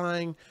partner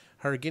dying,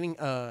 her getting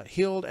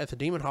healed at the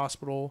demon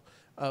hospital,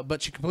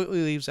 but she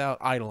completely leaves out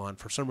Eidolon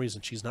for some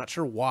reason. She's not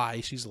sure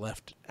why she's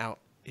left out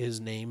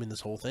his name in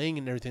this whole thing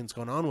and everything that's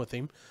going on with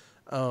him,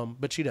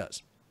 but she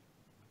does.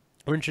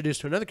 We're introduced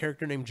to another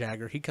character named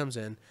Jagger. He comes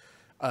in.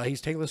 He's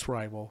Taylor's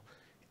rival.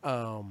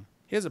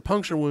 He has a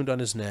puncture wound on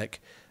his neck,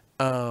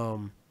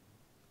 and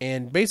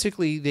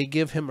basically they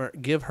give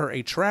her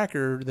a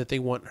tracker that they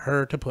want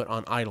her to put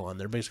on Eidolon.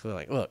 They're basically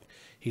like, look,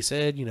 he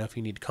said, you know, if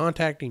you need to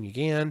contact him, you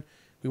can.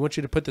 We want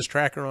you to put this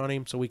tracker on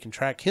him so we can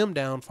track him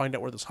down, find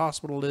out where this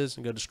hospital is,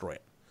 and go destroy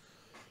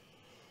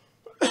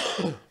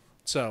it.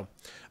 So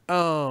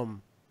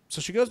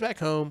she goes back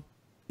home.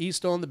 He's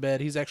still in the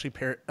bed. He's actually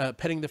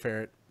petting the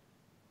ferret.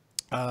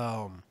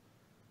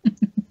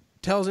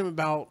 Tells him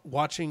about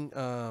watching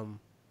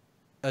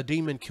a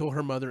demon kill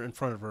her mother in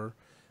front of her.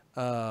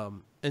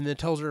 and then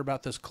tells her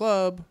about this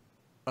club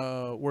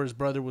where his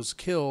brother was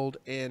killed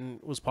and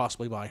was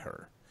possibly by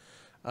her.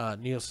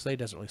 Needless to say,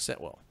 doesn't really sit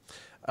well.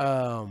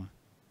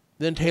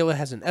 Then Taylor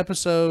has an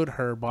episode.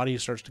 Her body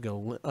starts to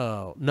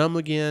go numb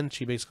again.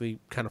 She basically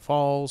kind of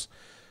falls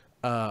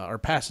or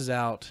passes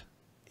out.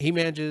 He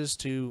manages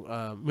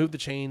to move the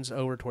chains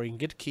over to where he can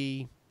get the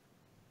key.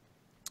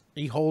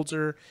 He holds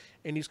her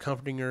and he's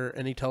comforting her,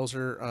 and he tells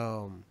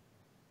her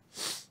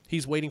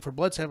he's waiting for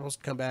blood samples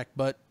to come back,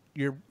 but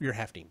you're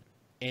half demon.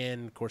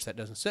 And of course that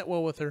doesn't sit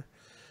well with her.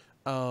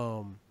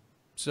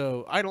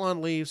 So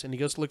Eidolon leaves and he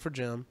goes to look for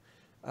Jim.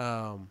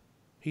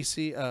 She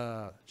sees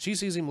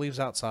him, leaves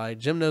outside.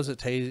 Jim knows that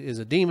Tay is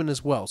a demon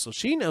as well, so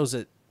she knows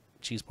that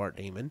she's part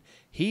demon.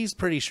 He's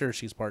pretty sure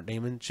she's part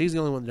demon. She's the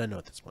only one that doesn't know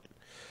at this point.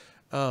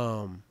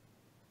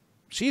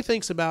 She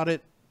thinks about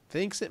it,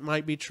 thinks it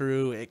might be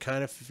true. It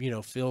kind of,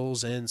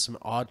 fills in some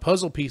odd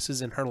puzzle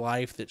pieces in her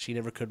life that she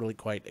never could really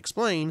quite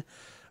explain,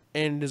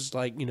 and is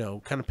like,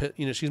 kind of,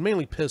 she's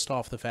mainly pissed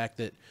off the fact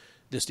that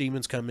this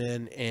demon's come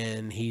in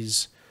and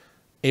he's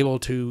able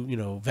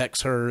to,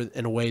 vex her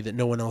in a way that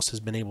no one else has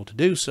been able to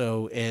do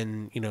so,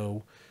 and,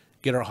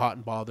 get her hot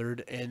and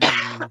bothered. And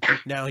then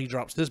now he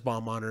drops this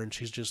bomb on her and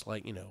she's just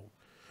like,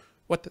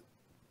 what the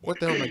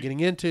hell am I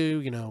getting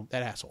into?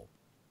 That asshole.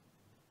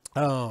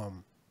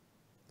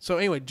 So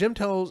anyway, Jim's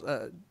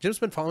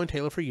been following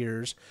Taylor for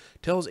years,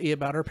 tells E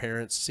about her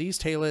parents, sees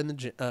Taylor in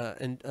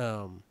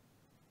the,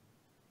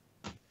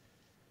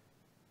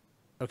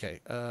 okay.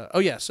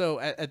 So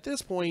at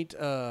this point,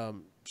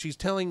 she's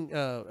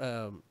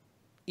telling,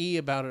 E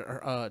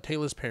about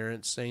Taylor's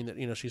parents, saying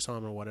that, she saw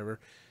him or whatever.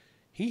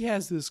 He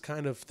has this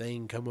kind of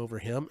thing come over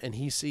him, and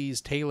he sees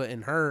Taylor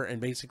in her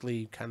and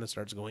basically kind of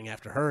starts going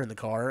after her in the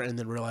car, and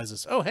then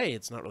realizes, oh, hey,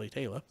 it's not really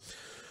Taylor.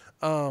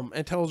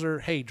 And tells her,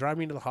 hey, drive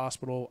me to the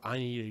hospital. I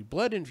need a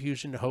blood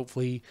infusion to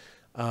hopefully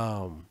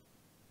kind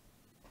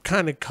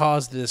of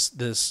cause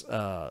this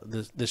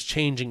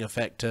changing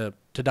effect to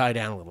die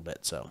down a little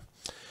bit. So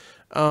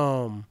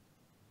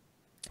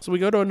we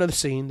go to another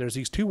scene. There's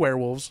these two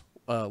werewolves,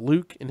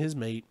 Luke and his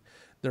mate.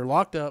 They're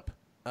locked up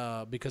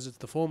because it's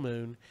the full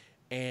moon,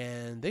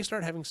 and they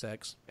start having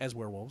sex as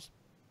werewolves,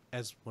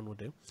 as one would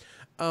do.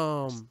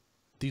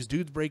 These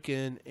dudes break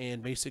in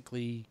and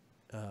basically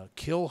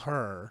kill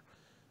her.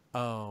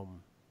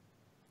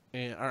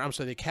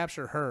 They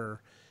capture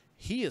her.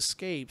 He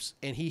escapes,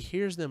 and he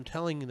hears them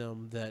telling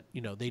them that,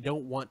 they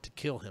don't want to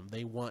kill him.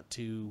 They want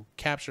to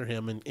capture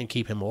him and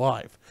keep him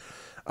alive.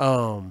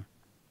 So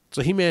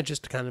he manages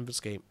to kind of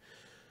escape.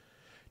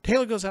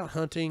 Taylor goes out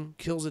hunting,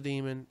 kills a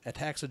demon,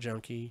 attacks a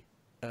junkie.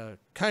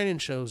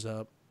 Kynan shows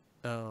up,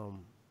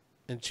 and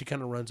she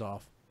kind of runs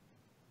off.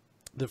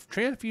 The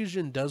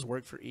transfusion does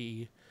work for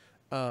E.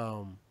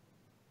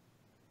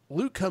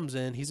 Luke comes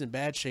in. He's in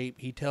bad shape.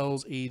 He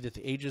tells E that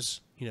the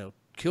Aegis,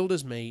 killed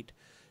his mate.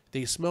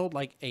 They smelled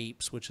like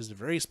apes, which is a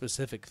very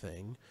specific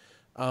thing,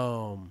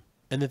 and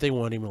that they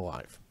want him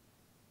alive.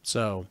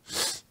 So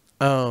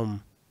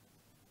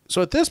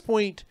at this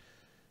point,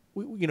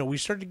 we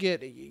start to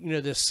get,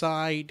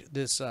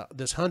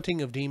 this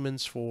hunting of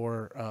demons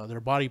for their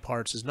body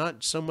parts is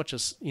not so much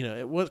as,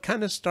 it was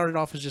kind of started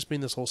off as just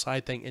being this whole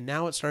side thing, and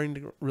now it's starting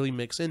to really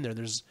mix in there.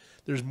 There's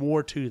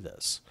more to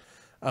this.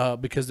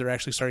 Because they're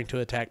actually starting to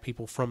attack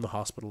people from the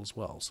hospital as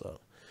well. So,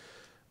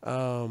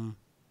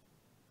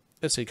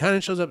 let's see.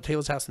 Kynan shows up at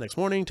Taylor's house the next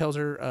morning, tells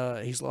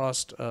her he's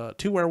lost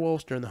 2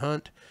 werewolves during the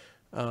hunt.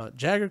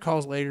 Jagger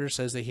calls later,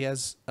 says that he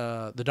has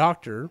the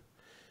doctor.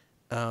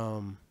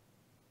 And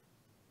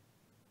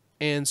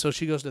so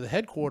she goes to the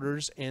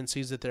headquarters and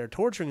sees that they're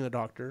torturing the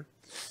doctor,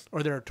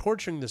 or they're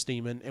torturing this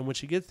demon. And when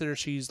she gets there,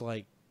 she's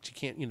like, she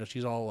can't,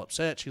 she's all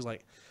upset. She's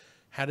like,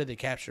 how did they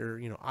capture,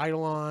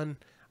 Eidolon?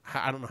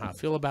 I don't know how I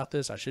feel about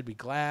this. I should be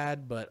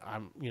glad, but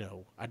I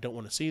don't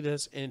want to see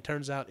this. And it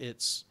turns out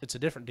it's a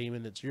different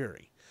demon. It's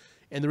Yuri.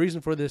 And the reason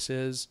for this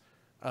is,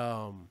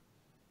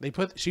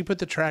 she put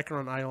the tracker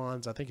on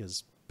Eidolon's, I think,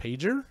 his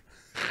pager.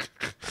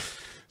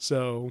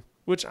 So,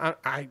 which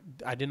I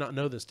did not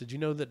know this. Did you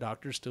know that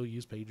doctors still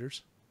use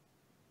pagers?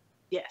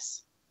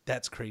 Yes.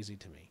 That's crazy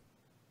to me.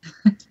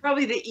 It's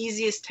probably the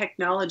easiest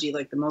technology,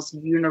 like the most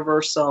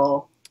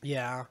universal.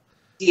 Yeah.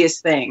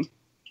 Easiest thing.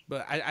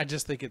 But I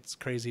just think it's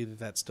crazy that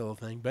that's still a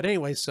thing. But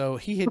anyway, so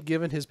he had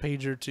given his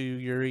pager to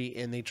Yuri,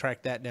 and they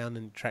tracked that down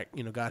and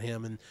got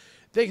him. And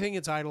they think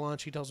it's Eidolon.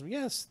 She tells him,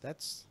 yes,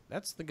 that's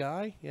the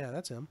guy. Yeah,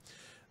 that's him.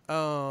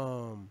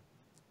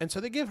 And so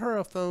they give her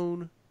a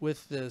phone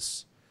with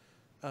this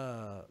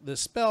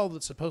spell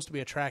that's supposed to be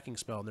a tracking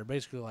spell. And they're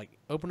basically like,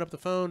 open up the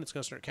phone. It's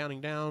going to start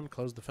counting down.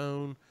 Close the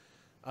phone.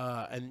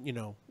 And,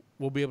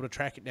 we'll be able to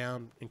track it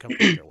down and come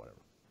get you or whatever.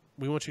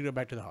 We want you to go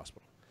back to the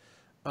hospital.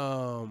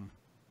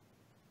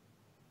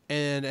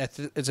 And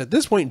it's at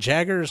this point,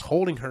 Jagger is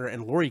holding her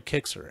and Lori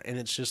kicks her. And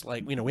it's just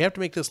like, we have to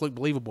make this look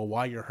believable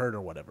while you're hurt or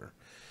whatever.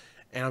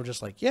 And I'm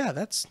just like, yeah,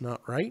 that's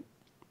not right.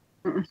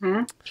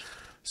 Mm-hmm.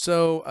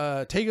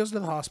 So Tay goes to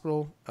the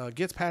hospital,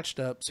 gets patched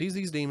up, sees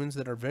these demons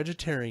that are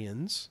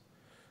vegetarians,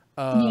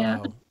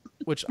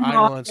 which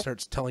Eidolon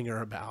starts telling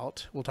her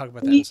about. We'll talk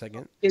about that in a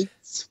second.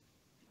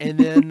 And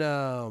then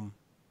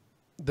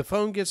the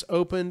phone gets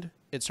opened.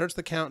 It starts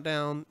the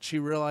countdown. She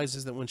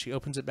realizes that when she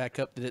opens it back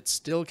up that it's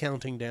still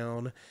counting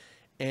down.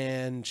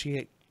 And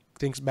she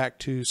thinks back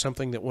to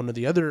something that one of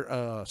the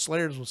other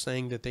Slayers was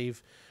saying, that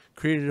they've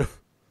created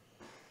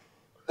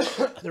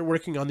they're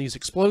working on these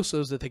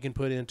explosives that they can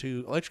put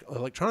into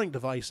electronic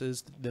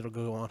devices that'll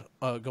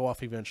go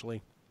off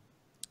eventually.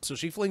 So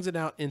she flings it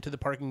out into the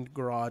parking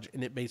garage,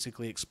 and it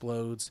basically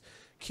explodes,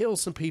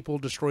 kills some people,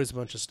 destroys a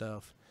bunch of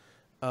stuff.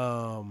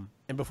 And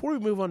before we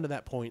move on to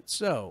that point,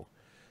 so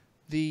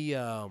we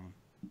get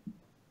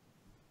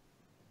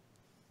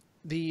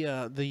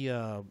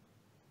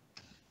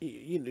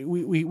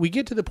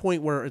to the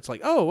point where it's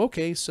like, oh,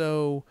 okay,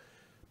 so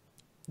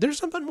there's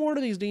something more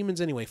to these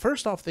demons anyway.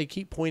 First off, they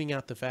keep pointing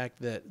out the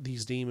fact that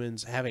these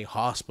demons have a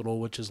hospital,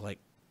 which is like,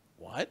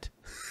 what?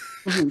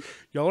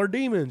 Y'all are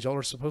demons. Y'all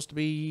are supposed to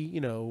be,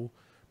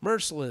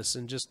 merciless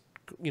and just,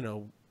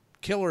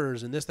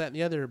 killers and this, that, and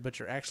the other, but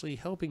you're actually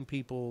helping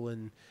people,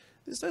 and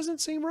this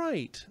doesn't seem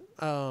right.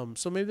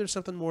 So maybe there's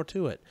something more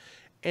to it.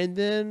 And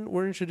then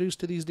we're introduced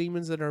to these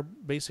demons that are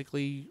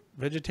basically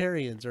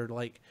vegetarians, or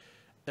like,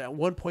 at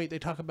one point they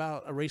talk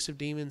about a race of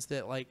demons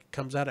that like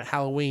comes out at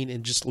Halloween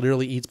and just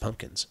literally eats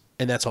pumpkins,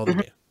 and that's all they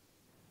do.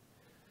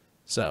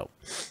 So,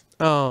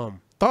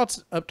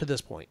 thoughts up to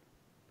this point?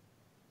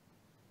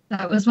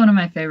 That was one of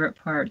my favorite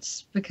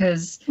parts,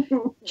 because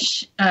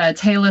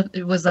Taylor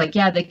was like,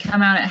 yeah, they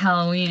come out at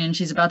Halloween, and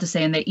she's about to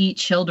say, and they eat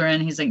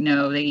children. He's like,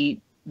 no, they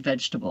eat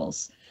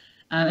vegetables.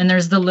 And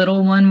there's the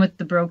little one with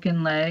the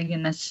broken leg,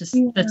 and that's just,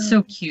 that's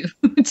so cute.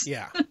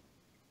 Yeah.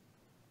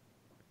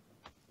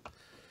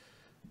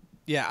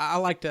 Yeah, I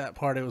liked that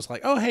part. It was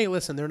like, oh, hey,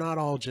 listen, they're not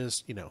all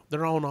just,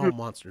 they're all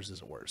monsters,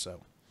 as it were.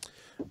 So,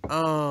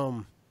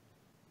 Ireland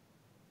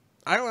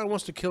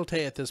wants to kill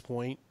Tay at this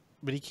point,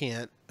 but he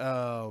can't.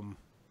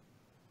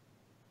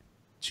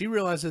 She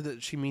realizes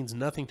that she means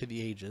nothing to the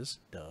Ages.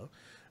 Duh.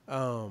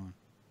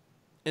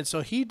 And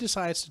so he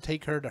decides to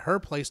take her to her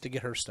place to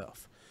get her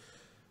stuff.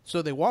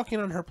 So they walk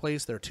in on her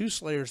place. There are two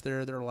Slayers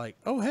there. They're like,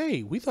 oh,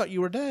 hey, we thought you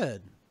were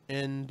dead.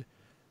 And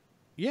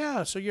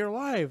yeah, so you're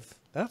alive.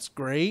 That's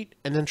great.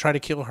 And then try to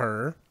kill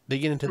her. They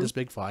get into this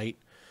big fight.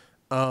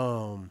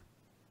 And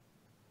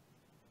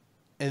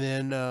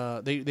then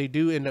they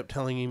do end up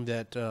telling him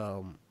that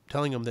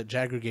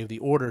Jagger gave the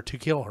order to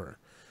kill her.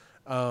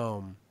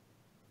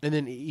 And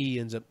then he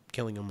ends up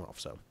killing him off.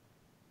 So,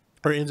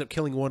 or ends up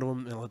killing one of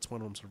them and lets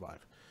one of them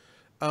survive.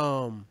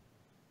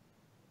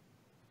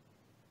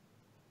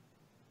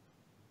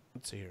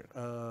 Let's see here.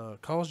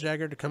 Calls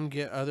Jagger to come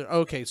get other.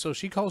 Okay, so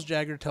she calls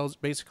Jagger,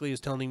 is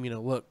telling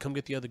him, look, come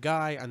get the other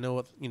guy. I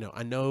know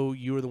I know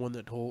you were the one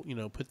that told,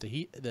 put the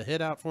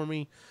hit out for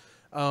me.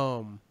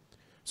 So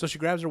she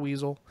grabs her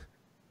weasel.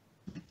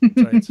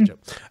 Sorry, it's a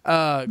joke.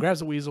 Grabs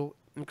the weasel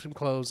and some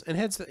clothes and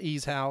heads to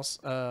E's house.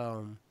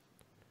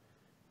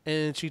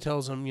 And she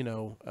tells him,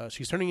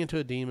 she's turning into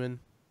a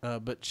demon,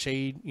 but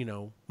Shade,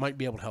 might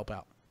be able to help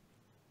out.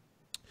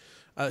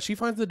 She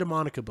finds the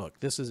Demonica book.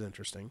 This is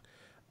interesting.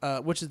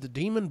 Which is the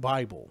Demon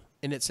Bible.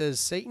 And it says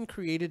Satan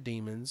created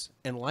demons,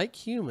 and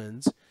like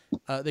humans,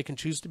 they can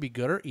choose to be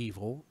good or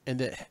evil, and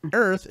that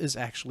Earth is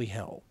actually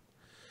hell.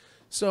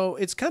 So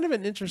it's kind of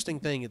an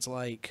interesting thing. It's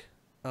like,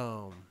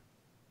 number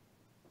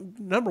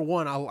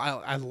one,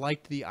 I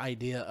liked the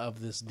idea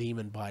of this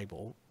Demon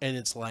Bible. And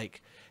it's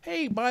like,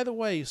 hey, by the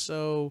way,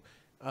 so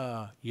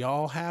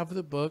y'all have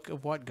the book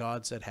of what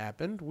God said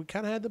happened. We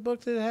kind of had the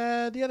book that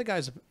had the other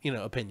guy's,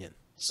 opinion.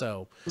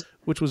 So,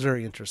 which was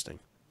very interesting.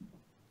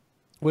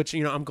 Which,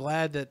 I'm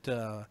glad that,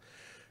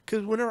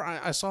 because whenever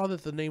I saw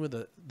that the name of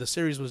the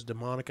series was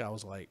Demonica, I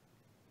was like,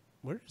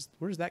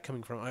 where's that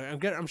coming from?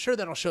 I'm sure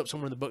that'll show up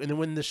somewhere in the book. And then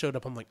when this showed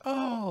up, I'm like,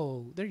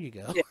 oh, there you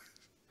go. Yeah.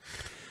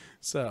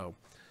 So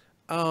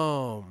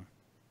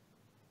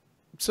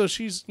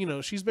she's,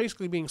 she's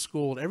basically being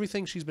schooled.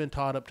 Everything she's been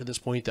taught up to this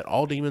point, that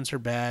all demons are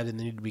bad and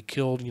they need to be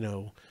killed, as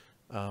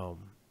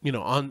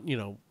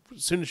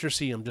soon as you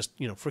see them, just,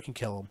 freaking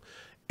kill them.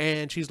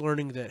 And she's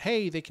learning that,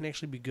 hey, they can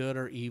actually be good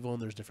or evil,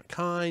 and there's different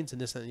kinds, and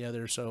this and the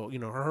other. So,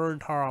 her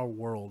entire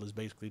world is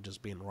basically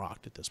just being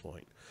rocked at this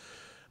point.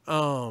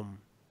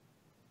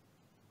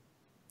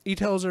 He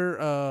tells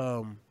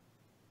her,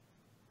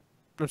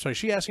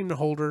 she asks him to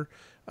hold her.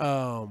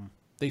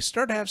 They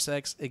start to have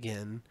sex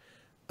again.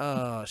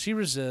 She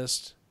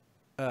resists.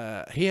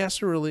 He has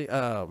to release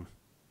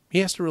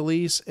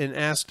and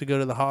ask to go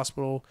to the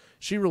hospital.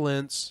 She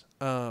relents,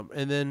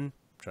 and then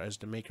tries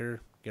to make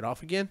her get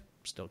off again.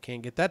 Still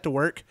can't get that to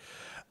work.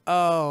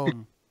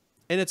 And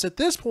it's at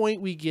this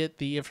point we get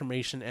the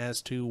information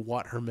as to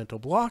what her mental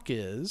block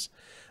is.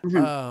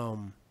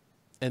 And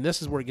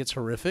this is where it gets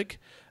horrific.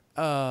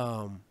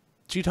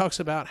 She talks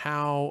about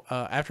how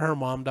after her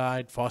mom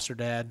died, foster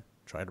dad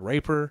tried to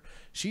rape her.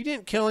 She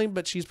didn't kill him,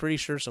 but she's pretty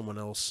sure someone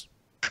else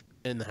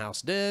in the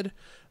house did.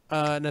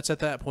 And that's at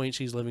that point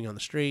she's living on the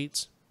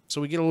streets.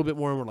 So we get a little bit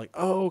more and we're like,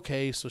 oh,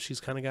 okay. So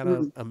she's kind of got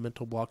a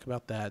mental block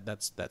about that.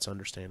 That's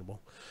understandable.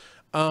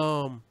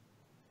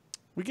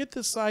 We get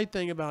this side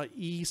thing about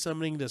E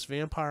summoning this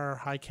vampire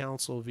high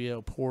council via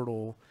a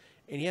portal,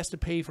 and he has to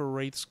pay for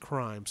Wraith's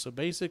crime. So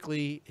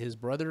basically, his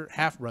brother,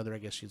 half brother, I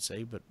guess you'd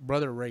say, but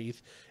brother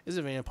Wraith is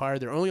a vampire.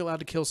 They're only allowed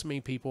to kill so many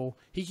people.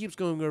 He keeps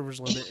going over his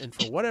limit, and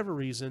for whatever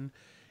reason,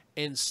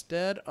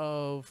 instead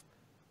of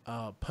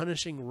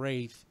punishing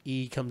Wraith,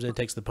 he comes in and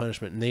takes the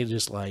punishment, and they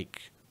just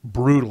like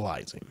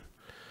brutalize him.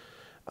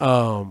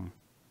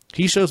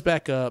 He shows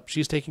back up.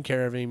 She's taking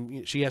care of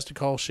him. She has to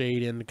call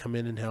Shade in to come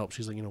in and help.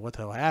 She's like, what the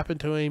hell happened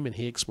to him? And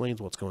he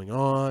explains what's going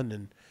on.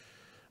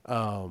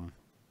 And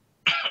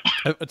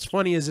what's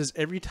funny is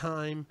every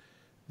time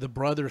the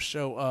brothers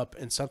show up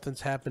and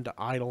something's happened to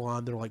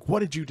Eidolon, they're like, what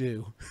did you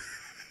do?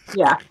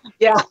 Yeah.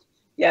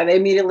 They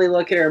immediately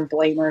look at her and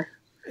blame her.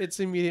 It's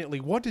immediately,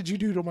 what did you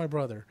do to my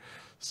brother?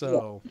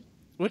 So,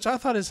 which I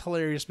thought is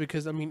hilarious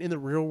because, I mean, in the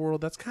real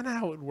world, that's kind of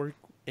how it would work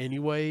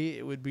anyway.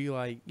 It would be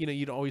like,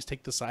 you'd always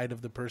take the side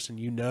of the person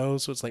you know.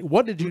 So it's like,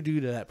 what did you do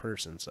to that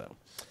person? So,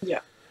 yeah.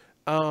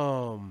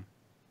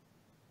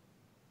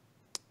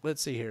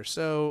 Let's see here.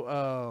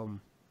 So,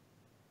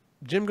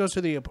 Jim goes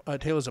to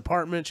Taylor's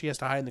apartment. She has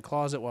to hide in the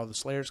closet while the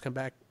Slayers come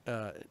back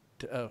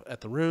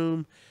at the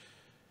room.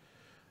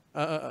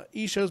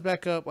 E shows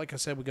back up. Like I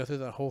said, we go through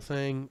the whole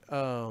thing.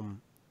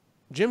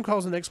 Jim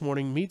calls the next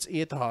morning, meets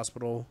E at the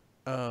hospital.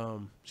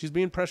 She's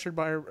being pressured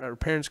by her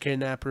parents'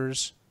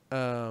 kidnappers.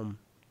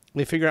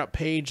 They figure out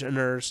Paige, a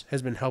nurse,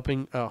 has been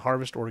helping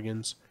harvest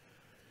organs.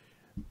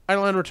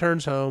 Eidolon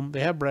returns home.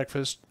 They have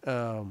breakfast.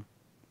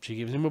 She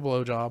gives him a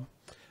blowjob.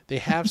 They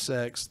have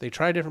sex. They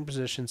try different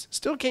positions.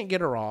 Still can't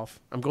get her off.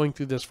 I'm going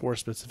through this for a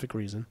specific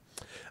reason.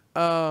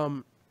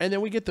 And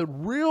then we get the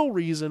real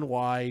reason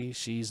why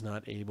she's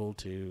not able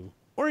to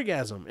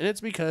orgasm. And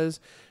it's because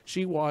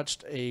she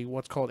watched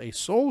what's called a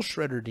soul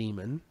shredder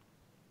demon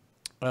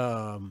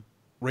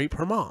rape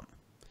her mom.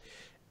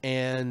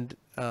 And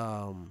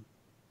the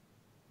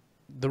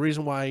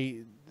reason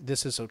why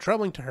this is so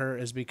troubling to her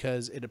is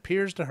because it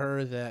appears to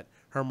her that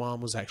her mom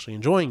was actually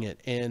enjoying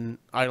it. And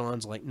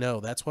Eidolon's like, no,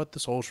 that's what the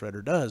soul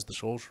shredder does. The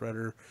soul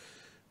shredder,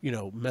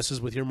 messes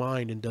with your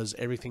mind and does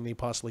everything they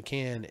possibly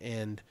can.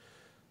 And,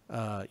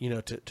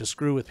 to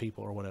screw with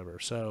people or whatever.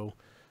 So,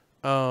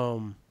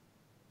 and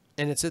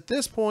it's at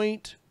this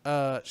point,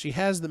 she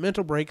has the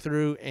mental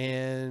breakthrough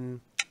and,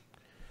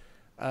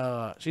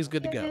 she's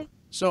good to go.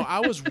 So I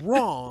was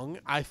wrong.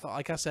 I thought,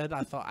 like I said,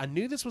 I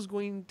knew this was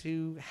going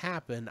to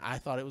happen. I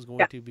thought it was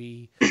going to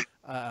be,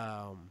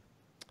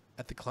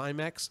 at the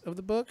climax of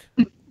the book.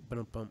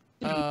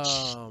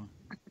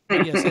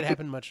 Yes, it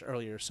happened much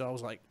earlier. So I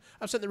was like,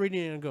 I'm sitting there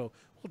reading it and go,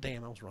 well,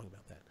 damn, I was wrong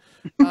about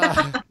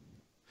that.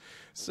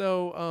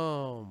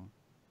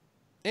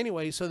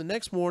 Anyway, so the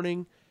next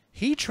morning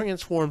he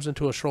transforms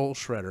into a soul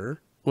shredder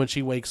when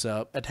she wakes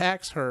up,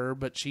 attacks her,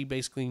 but she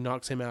basically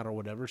knocks him out or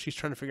whatever. She's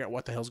trying to figure out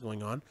what the hell's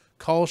going on.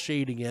 Calls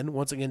Shade again.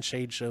 Once again,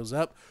 Shade shows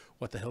up.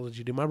 What the hell did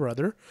you do, my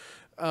brother?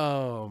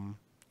 Kind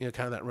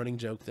of that running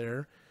joke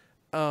there.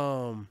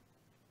 And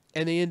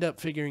they end up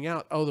figuring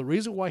out, the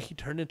reason why he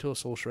turned into a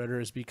soul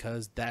shredder is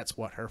because that's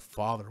what her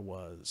father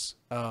was.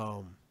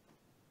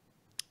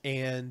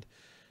 And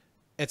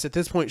it's at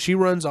this point she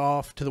runs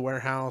off to the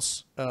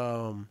warehouse.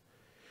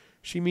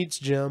 She meets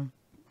Jim,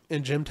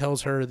 and Jim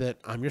tells her that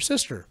I'm your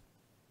sister,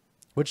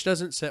 which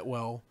doesn't sit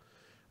well.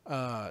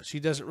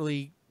 She doesn't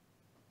really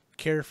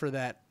care for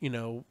that.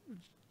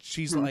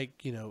 She's like,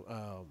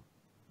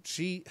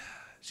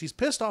 she's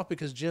pissed off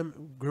because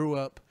Jim grew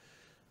up.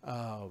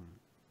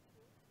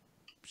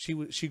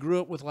 She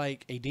grew up with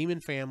like a demon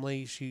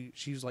family.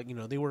 She's like,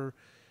 they were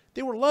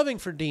loving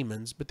for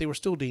demons, but they were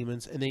still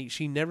demons, and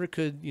she never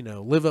could,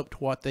 live up to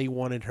what they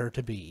wanted her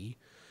to be.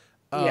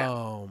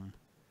 Yeah.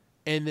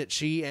 And that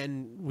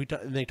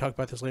they talk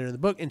about this later in the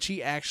book, and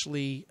she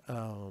actually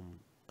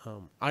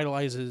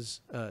idolizes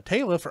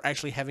Taylor for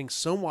actually having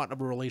somewhat of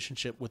a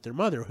relationship with their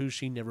mother, who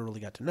she never really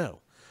got to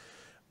know.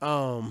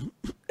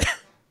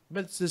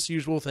 But it's this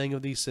usual thing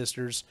of these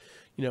sisters,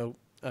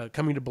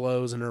 coming to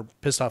blows and are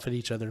pissed off at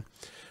each other.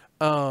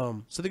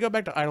 So they go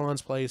back to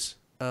Eidolon's place.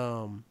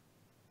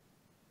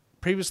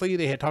 Previously,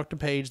 they had talked to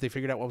Paige. They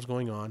figured out what was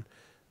going on.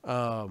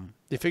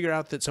 They figure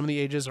out that some of the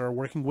ages are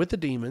working with the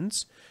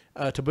demons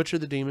to butcher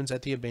the demons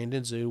at the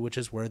abandoned zoo, which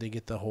is where they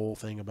get the whole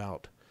thing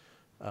about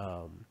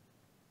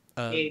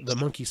the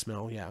monkey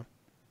smell. Yeah.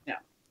 Yeah.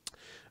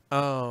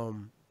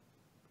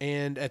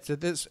 And it's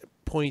at this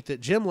point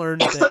that Jim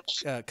learns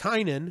that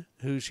Kynan,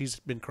 who she's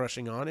been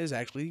crushing on, is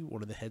actually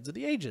one of the heads of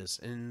the ages,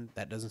 and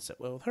that doesn't sit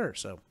well with her.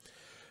 So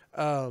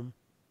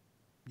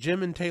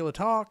Jim and Taylor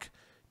talk.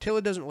 Taylor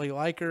doesn't really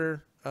like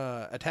her.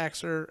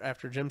 Attacks her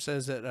after Jim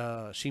says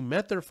that she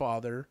met their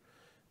father,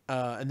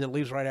 and then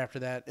leaves right after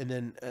that, and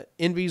then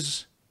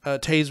envies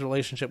Tay's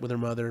relationship with her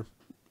mother,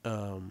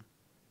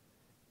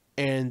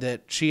 and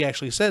that she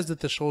actually says that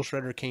the soul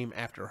shredder came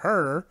after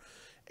her,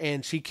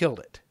 and she killed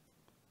it.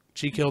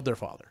 She killed their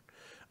father.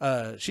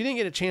 She didn't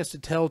get a chance to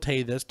tell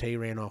Tay this. Tay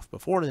ran off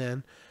before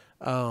then.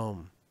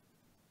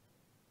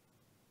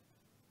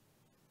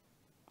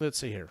 Let's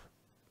see here.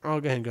 I'll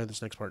go ahead and go to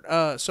this next part.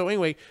 So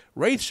anyway,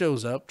 Wraith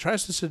shows up,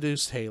 tries to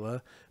seduce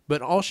Taylor,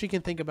 but all she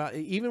can think about,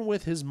 even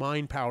with his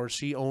mind powers,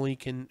 she only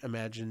can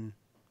imagine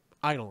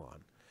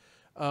Eidolon.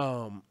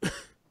 Pardon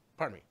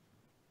me.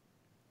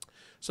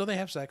 So they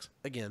have sex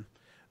again.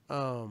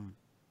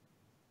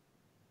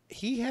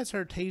 He has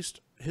her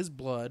taste his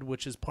blood,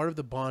 which is part of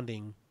the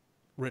bonding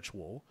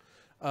ritual,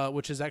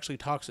 which is actually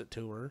toxic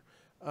to her.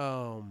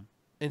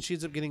 And she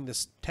ends up getting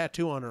this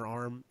tattoo on her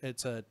arm.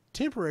 It's a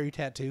temporary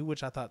tattoo,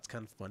 which I thought is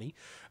kind of funny.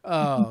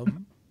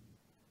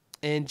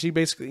 And she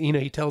basically,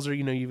 he tells her,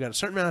 you've got a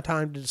certain amount of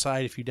time to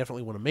decide if you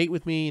definitely want to mate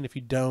with me. And if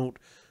you don't,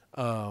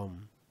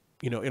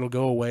 it'll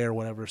go away or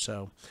whatever.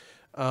 So,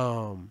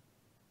 and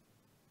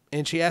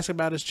she asks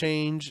about his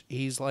change.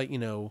 He's like,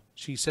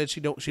 she said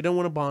she don't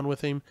want to bond with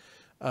him.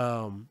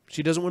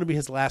 She doesn't want to be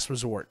his last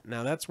resort.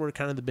 Now that's where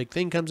kind of the big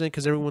thing comes in,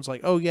 because everyone's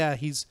like, oh yeah,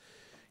 he's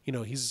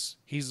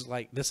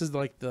like, this is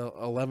like the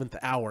 11th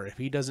hour. If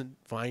he doesn't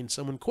find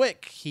someone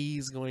quick,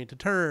 he's going to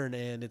turn,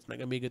 and it's not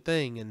going to be a good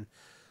thing. And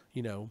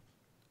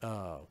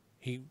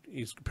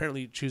he's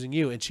apparently choosing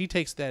you, and she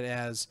takes that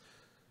as,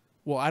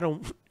 well, I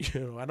don't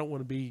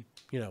want to be,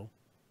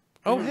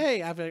 oh,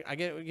 hey, I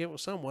get with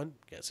someone.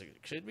 Guess it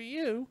should be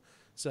you.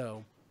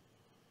 So,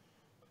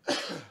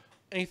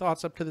 any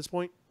thoughts up to this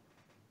point?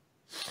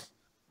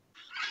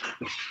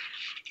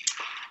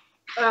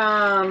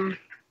 Trying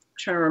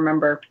to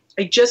remember.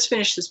 I just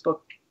finished this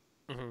book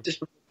just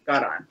before we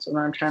got on, so now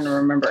I'm trying to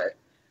remember it.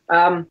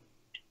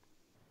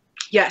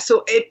 Yeah,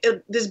 so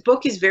this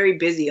book is very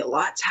busy. A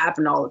lot's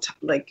happened all the time.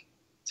 Like,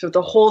 so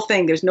the whole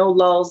thing, there's no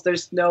lulls.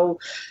 There's no,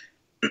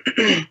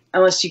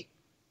 unless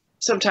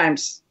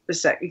sometimes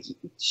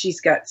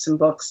she's got some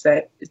books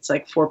that it's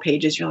like 4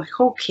 pages. You're like,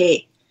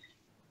 okay,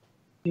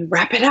 you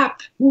wrap it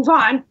up, move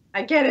on.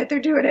 I get it. They're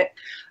doing it.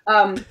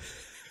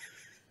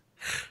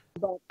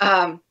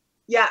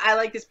 Yeah, I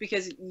like this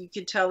because you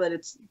can tell that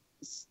it's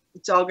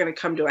all going to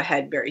come to a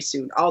head very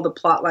soon. All the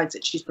plot lines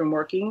that she's been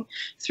working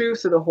through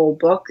the whole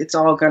book, it's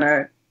all going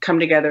to come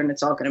together and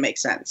it's all going to make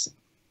sense.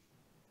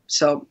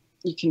 So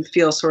you can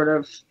feel sort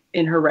of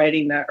in her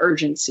writing the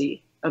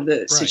urgency of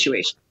the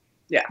situation.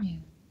 Yeah.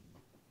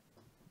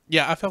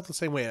 Yeah, I felt the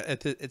same way.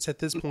 It's at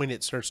this point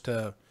it starts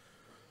to,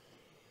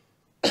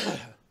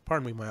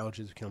 pardon me, my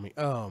allergies are killing me.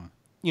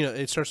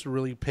 It starts to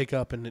really pick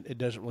up, and it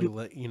doesn't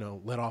really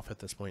let off at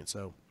this point.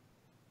 So,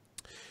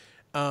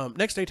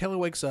 next day, Taylor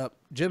wakes up.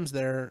 Jim's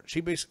there.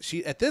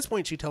 She at this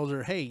point she tells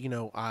her, "Hey,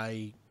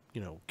 I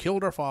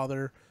killed our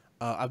father.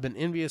 I've been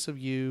envious of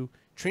you."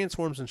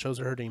 Transforms and shows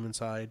her demon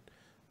side.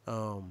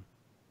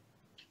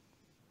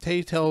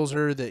 Tay tells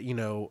her that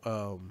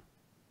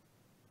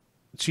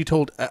she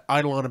told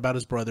Eidolon about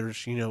his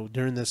brothers.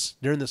 During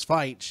this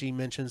fight, she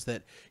mentions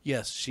that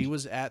yes, she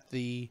was at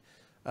the.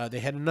 They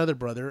had another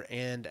brother,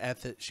 and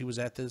she was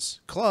at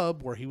this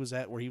club where he was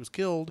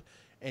killed,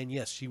 and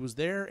yes, she was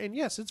there, and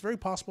yes, it's very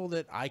possible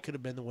that I could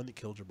have been the one that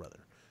killed your brother.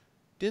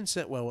 Didn't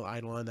sit well with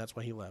Eidolon, that's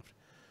why he left.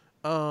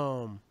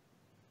 And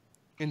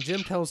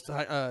Jim tells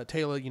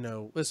Taylor,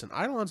 listen,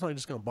 Eidolon's not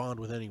just going to bond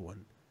with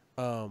anyone.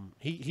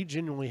 He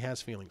genuinely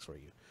has feelings for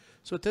you.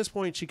 So at this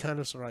point, she kind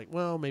of sort of like,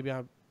 well, maybe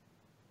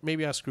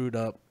I screwed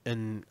up,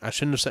 and I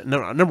shouldn't have said,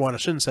 no, number one, I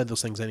shouldn't have said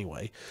those things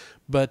anyway,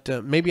 but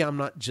maybe I'm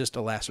not just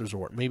a last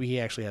resort. Maybe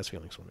he actually has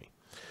feelings for me.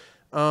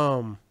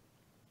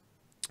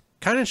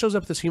 Kynan shows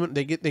up at this human,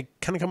 they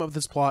kind of come up with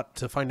this plot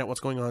to find out what's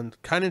going on.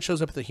 Kynan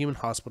shows up at the human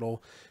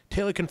hospital.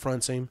 Taylor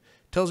confronts him,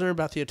 tells her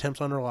about the attempts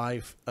on her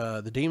life,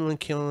 the demon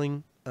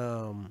killing,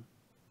 the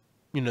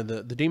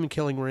demon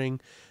killing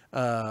ring,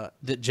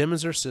 that Jim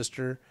is her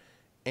sister,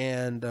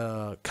 and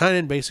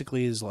Kynan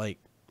basically is like,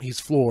 he's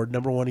floored.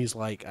 Number one, he's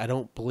like, I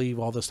don't believe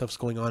all this stuff's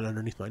going on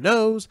underneath my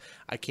nose.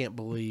 I can't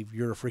believe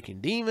you're a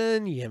freaking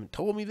demon. You haven't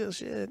told me this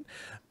shit.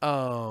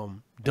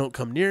 Don't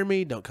come near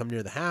me. Don't come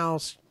near the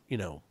house.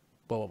 Blah,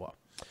 blah,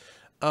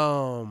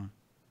 blah.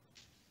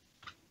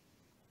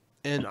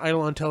 And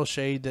Eidolon tells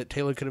Shade that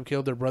Taylor could have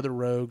killed their brother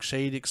Rogue.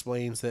 Shade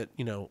explains that,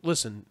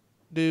 listen,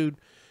 dude,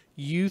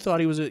 you thought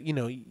he was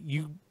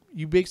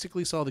you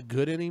basically saw the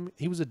good in him.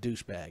 He was a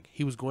douchebag.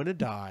 He was going to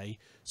die.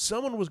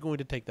 Someone was going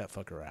to take that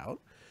fucker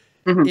out.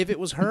 Mm-hmm. If it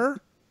was her,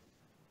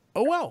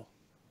 oh well,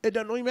 it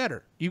doesn't really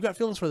matter. You've got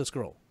feelings for this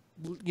girl.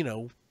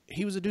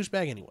 He was a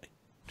douchebag anyway.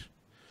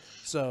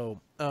 So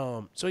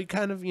he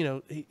kind of,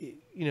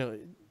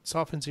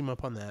 softens him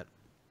up on that.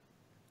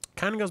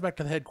 Kind of goes back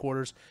to the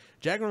headquarters.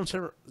 Jagger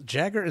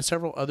and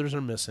several others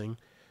are missing.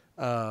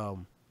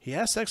 He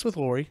has sex with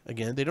Lori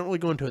again. They don't really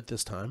go into it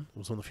this time. It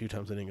was one of the few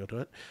times they didn't go to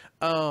it.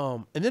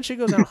 And then she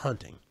goes out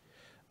hunting.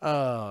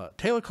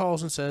 Taylor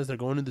calls and says they're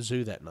going to the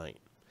zoo that night.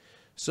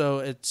 So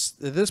it's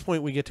at this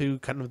point we get to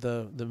kind of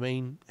the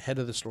main head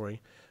of the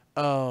story.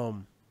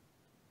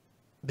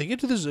 They get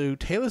to the zoo.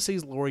 Taylor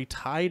sees Lori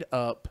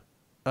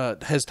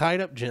has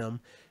tied up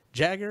Jim.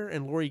 Jagger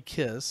and Lori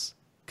kiss.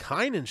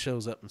 Kynan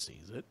shows up and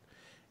sees it,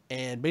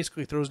 and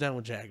basically throws down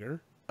with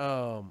Jagger.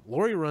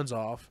 Lori runs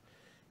off,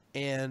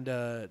 and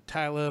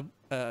Taylor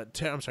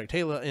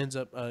ends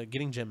up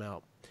getting Jim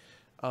out.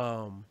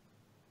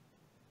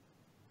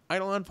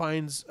 Eidolon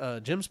finds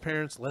Jim's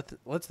parents,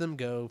 lets them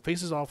go,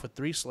 faces off with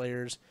 3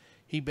 slayers.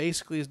 He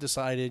basically has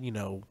decided,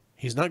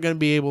 he's not going to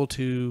be able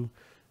to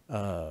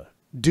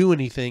do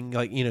anything.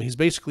 Like, he's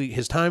basically,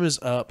 his time is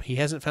up. He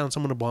hasn't found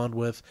someone to bond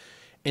with.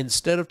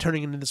 Instead of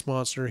turning into this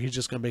monster, he's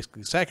just going to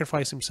basically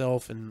sacrifice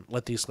himself and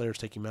let these slayers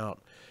take him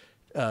out.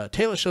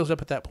 Taylor shows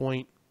up at that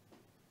point.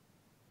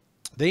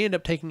 They end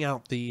up taking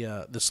out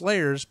the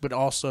slayers, but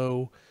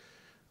also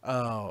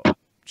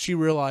she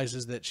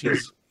realizes that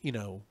she's,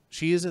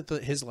 she isn't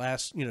his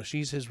last,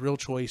 she's his real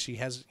choice. She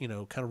has,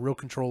 kind of real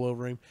control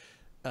over him.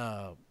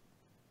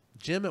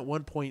 Jim at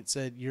one point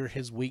said, "You're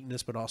his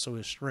weakness, but also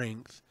his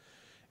strength."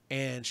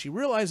 And she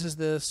realizes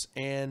this,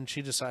 and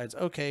she decides,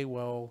 okay,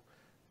 well,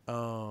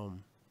 I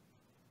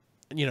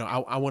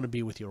want to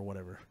be with you or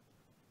whatever.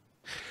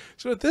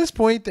 So at this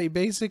point, they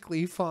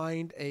basically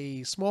find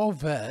a small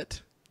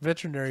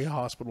veterinary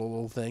hospital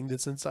little thing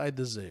that's inside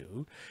the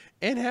zoo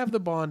and have the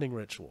bonding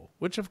ritual,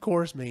 which of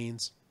course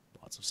means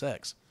lots of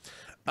sex.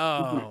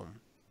 So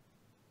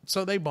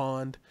they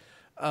bond.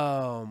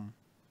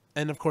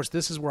 And of course,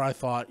 this is where I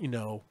thought,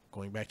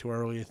 going back to our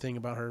earlier thing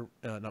about her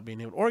not being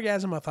able to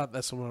orgasm, I thought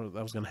that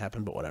was going to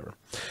happen, but whatever.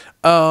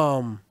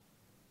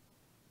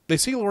 They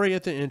see Laurie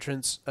at the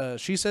entrance.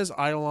 She says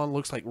Eidolon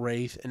looks like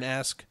Wraith and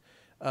asks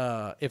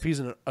if he's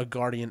a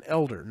guardian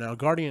elder. Now, a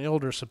guardian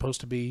elder is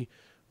supposed to be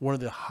one of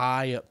the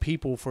high up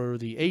people for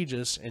the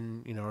Aegis,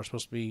 and are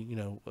supposed to be,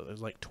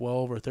 there's like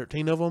 12 or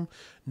 13 of them.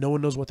 No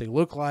one knows what they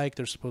look like.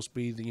 They're supposed to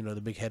be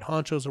the big head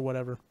honchos or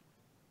whatever.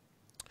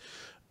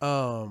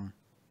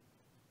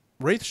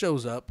 Wraith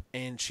shows up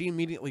and she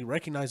immediately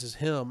recognizes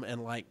him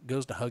and like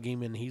goes to hug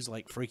him, and he's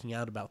like freaking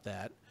out about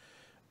that.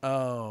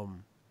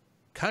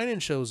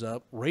 Kynan shows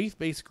up. Wraith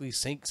basically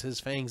sinks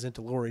his fangs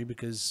into Laurie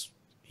because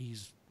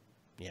he's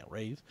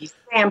Wraith. He's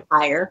a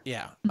vampire.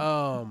 Yeah.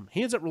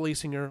 He ends up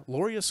releasing her.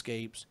 Laurie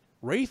escapes.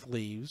 Wraith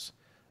leaves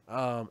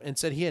and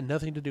said he had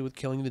nothing to do with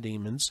killing the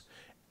demons.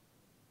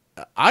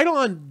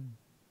 Eidolon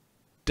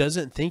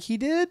doesn't think he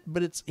did,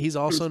 but he's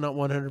also not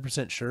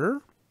 100%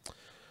 sure.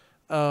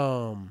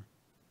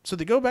 So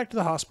they go back to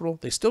the hospital.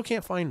 They still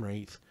can't find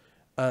Wraith.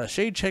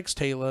 Shade checks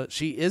Taylor.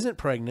 She isn't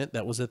pregnant.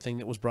 That was the thing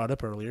that was brought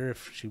up earlier,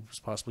 if she was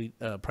possibly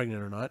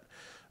pregnant or not.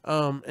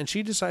 And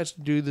she decides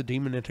to do the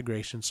demon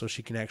integration so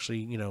she can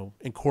actually,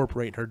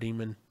 incorporate her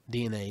demon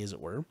DNA, as it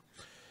were.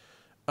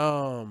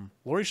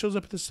 Laurie shows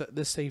up at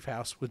this safe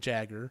house with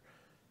Jagger.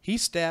 He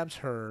stabs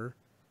her,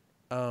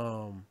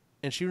 and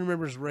she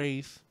remembers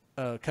Wraith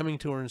coming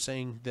to her and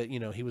saying that,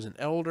 he was an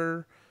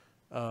elder.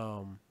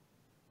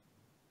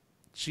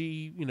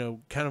 She,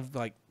 kind of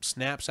like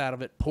snaps out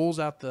of it, pulls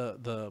out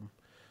the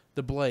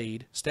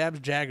blade, stabs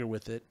Jagger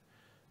with it.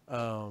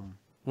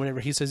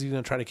 Whenever he says he's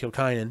going to try to kill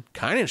Kynan,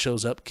 Kynan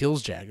shows up,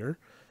 kills Jagger,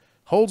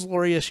 holds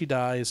Laurie as she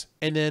dies,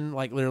 and then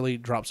like literally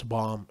drops a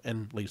bomb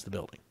and leaves the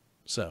building.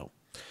 So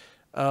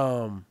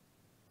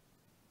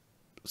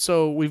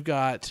we've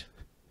got,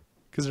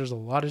 because there's a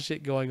lot of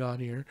shit going on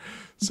here.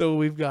 So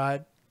we've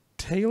got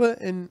Taylor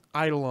and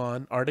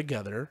Eidolon are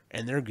together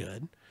and they're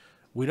good.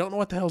 We don't know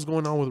what the hell's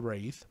going on with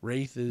Wraith.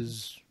 Wraith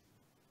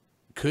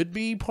could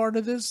be part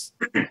of this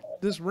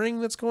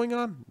ring that's going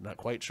on. Not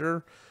quite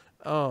sure.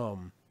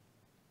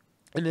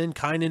 And then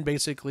Kynan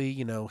basically,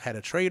 had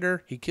a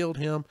traitor. He killed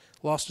him,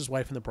 lost his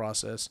wife in the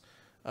process.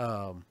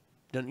 Not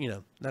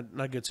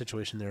a good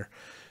situation there.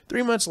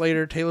 3 months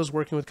later, Taylor's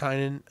working with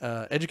Kynan,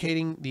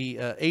 educating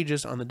the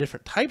Aegis on the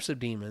different types of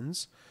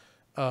demons.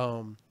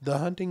 The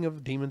hunting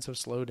of demons have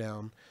slowed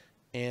down,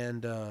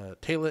 and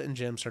Taylor and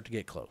Jim start to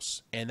get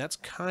close. And that's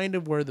kind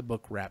of where the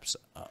book wraps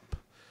up.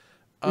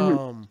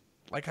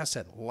 Like I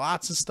said,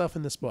 lots of stuff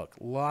in this book.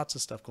 Lots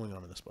of stuff going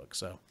on in this book.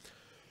 So,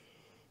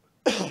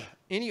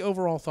 any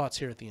overall thoughts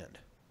here at the end?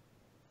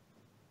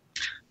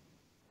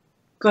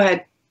 Go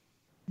ahead.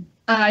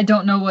 I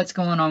don't know what's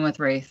going on with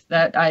Wraith.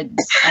 I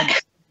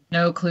have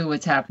no clue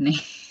what's happening.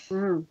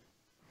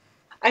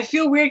 I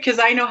feel weird because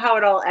I know how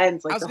it all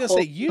ends. Like I was going to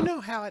say, you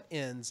know how it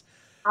ends.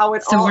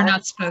 So we're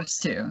not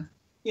supposed to.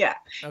 Yeah.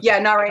 Okay. Yeah,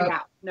 not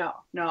right now.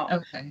 No.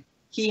 Okay.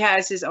 He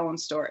has his own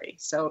story,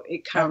 so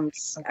it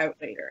comes out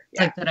later.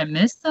 Yeah. Like, did I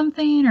miss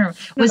something? Or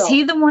was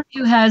he the one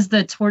who has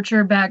the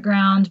torture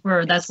background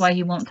where that's why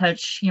he won't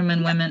touch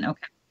human women?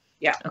 Okay.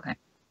 Yeah. Okay.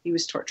 He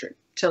was tortured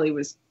till he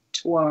was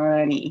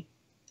 20.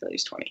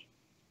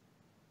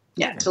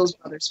 Yeah, till his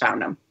brothers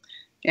found him.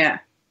 Yeah.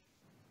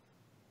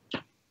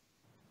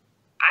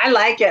 I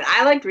like it.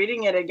 I liked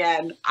reading it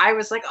again. I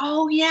was like,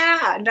 oh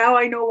yeah, now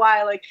I know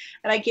why.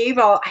 And I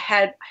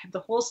had the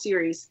whole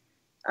series,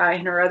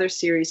 and her other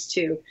series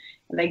too.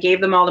 And I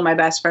gave them all to my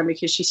best friend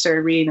because she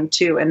started reading them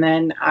too. And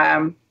then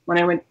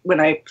when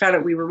I found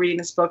out we were reading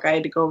this book, I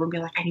had to go over and be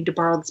like, I need to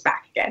borrow this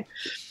back again.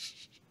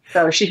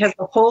 So she has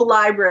the whole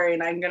library,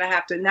 and I'm gonna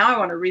have to now. I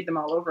want to read them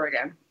all over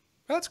again.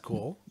 That's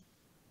cool.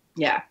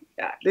 Yeah.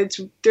 They're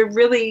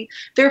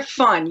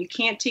fun. You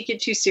can't take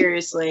it too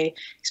seriously,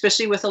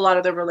 especially with a lot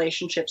of the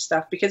relationship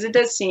stuff, because it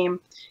does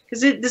seem,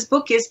 this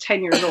book is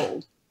 10 years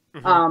old.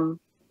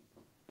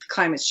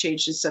 Climate's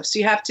changed and stuff. So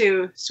you have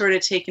to sort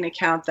of take into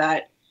account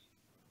that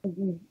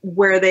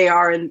where they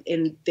are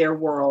in their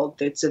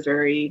world, it's a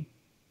very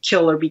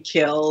kill or be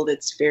killed.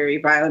 It's very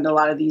violent. A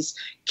lot of these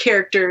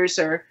characters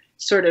are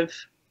sort of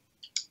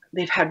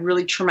they've had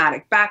really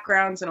traumatic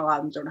backgrounds, and a lot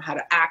of them don't know how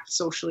to act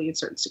socially in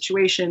certain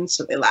situations,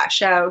 so they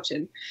lash out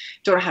and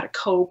don't know how to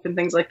cope and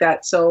things like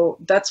that. So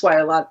that's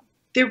why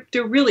they're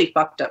really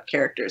fucked up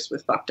characters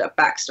with fucked up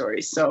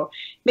backstories. So it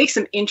makes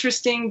them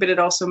interesting, but it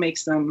also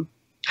makes them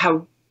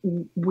how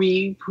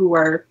we who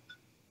are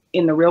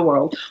in the real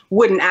world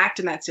wouldn't act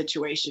in that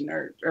situation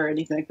or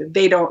anything like that.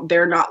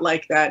 They're not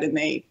like that, and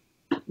they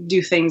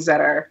do things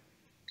that are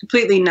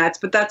completely nuts.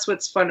 But that's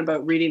what's fun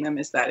about reading them,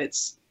 is that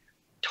it's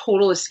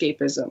total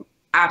escapism,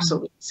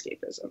 absolute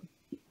escapism.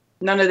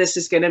 None of this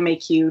is going to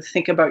make you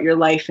think about your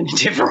life in a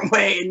different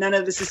way. None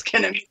of this is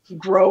going to make you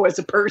grow as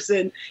a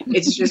person.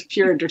 It's just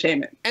pure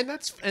entertainment. And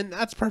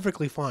that's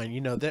perfectly fine.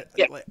 You know that,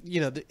 yeah. You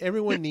know,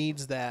 everyone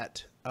needs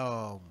that.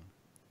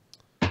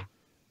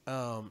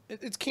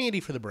 It's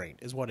candy for the brain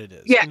is what it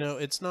is. Yeah. You know,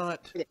 it's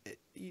not,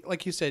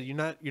 like you said, you're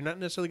not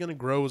necessarily going to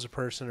grow as a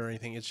person or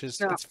anything. It's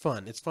just, it's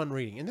fun. It's fun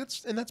reading. And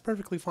that's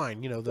perfectly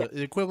fine. You know,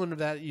 the equivalent of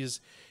that is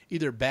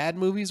either bad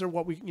movies or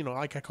what we, you know,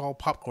 like I call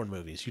popcorn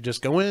movies. You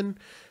just go in,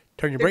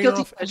 turn your brain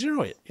off, and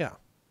enjoy it. Yeah.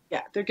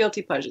 Yeah. They're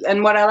guilty pleasures.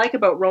 And what I like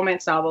about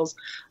romance novels,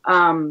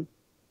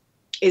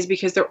 is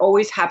because they're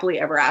always happily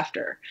ever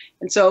after.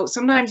 And so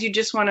sometimes you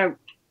just want to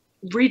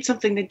read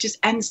something that just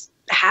ends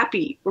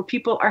happy, where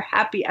people are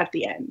happy at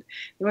the end.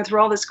 They went through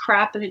all this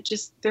crap and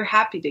they're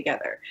happy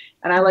together.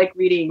 And I like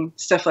reading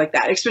stuff like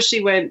that,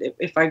 especially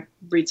if I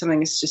read something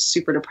that's just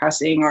super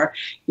depressing, or,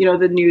 you know,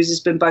 the news has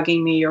been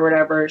bugging me or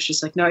whatever. It's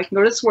just like, no, I can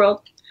go to this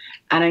world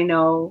and I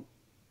know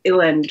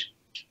it'll end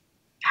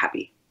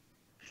happy.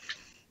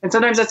 And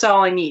sometimes that's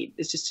all I need,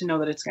 is just to know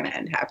that it's going to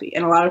end happy.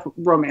 And a lot of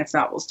romance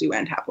novels do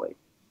end happily.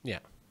 Yeah.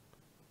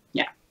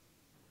 Yeah.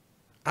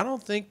 I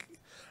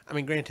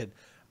mean, granted,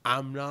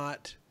 I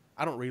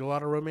don't read a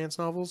lot of romance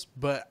novels,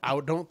 but I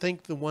don't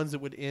think the ones that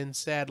would end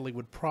sadly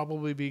would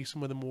probably be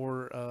some of the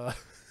more...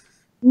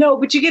 No,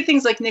 but you get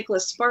things like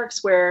Nicholas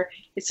Sparks, where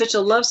it's such a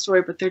love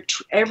story, but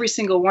every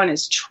single one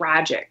is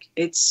tragic.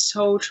 It's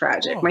so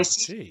tragic. Oh, my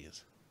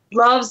jeez.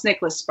 loves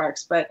Nicholas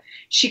Sparks, but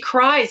she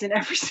cries in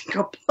every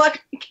single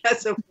book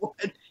because of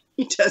what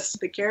he does to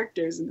the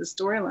characters in the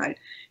storyline.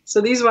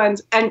 So these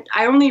ones, and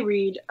I only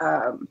read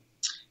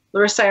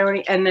Larissa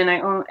Ione and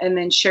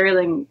then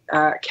Sherilyn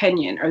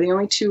Kenyon are the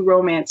only two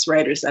romance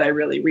writers that I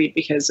really read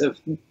because of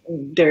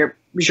their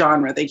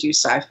genre. They do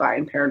sci-fi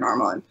and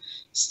paranormal and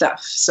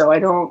stuff.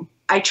 So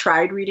I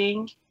tried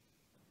reading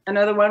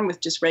another one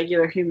with just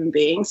regular human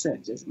beings, and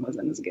it just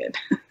wasn't as good.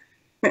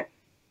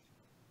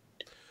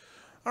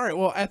 All right.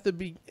 Well,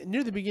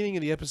 near the beginning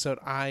of the episode,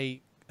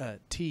 I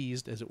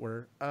teased, as it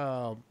were,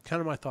 kind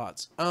of my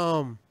thoughts.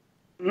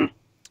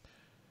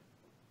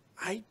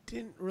 I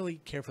didn't really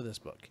care for this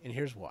book, and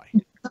here's why.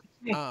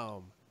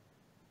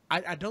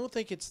 I don't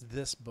think it's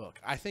this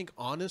book. I think,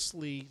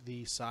 honestly,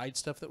 the side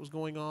stuff that was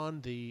going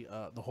on, the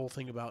whole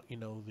thing about, you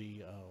know,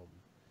 the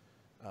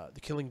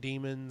killing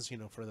demons, you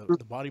know, for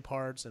the body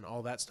parts and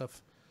all that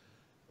stuff,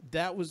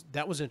 that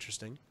was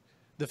interesting.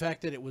 The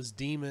fact that it was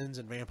demons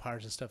and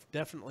vampires and stuff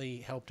definitely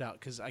helped out,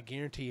 because I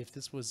guarantee if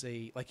this was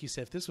like you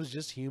said, if this was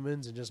just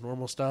humans and just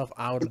normal stuff,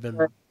 I would have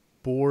been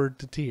bored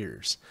to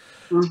tears.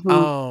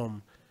 Mm-hmm.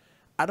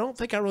 I don't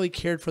think I really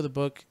cared for the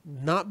book,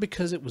 not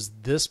because it was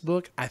this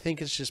book. I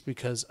think it's just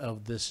because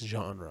of this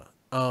genre.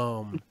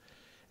 And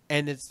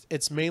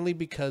it's mainly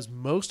because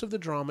most of the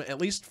drama, at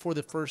least for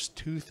the first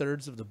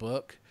 2/3 of the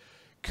book,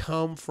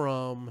 come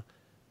from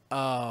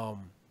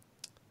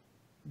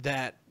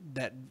that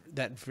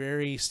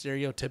very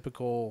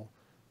stereotypical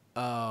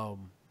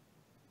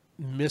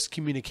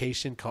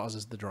miscommunication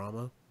causes the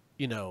drama.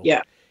 You know,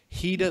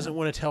 he doesn't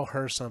want to tell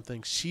her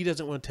something, she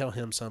doesn't want to tell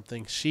him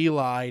something, she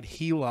lied,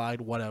 he lied,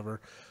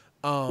 whatever.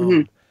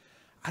 I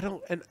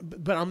don't,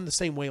 but I'm the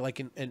same way, like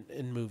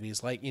in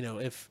movies, like, you know,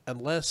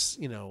 unless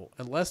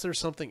there's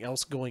something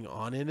else going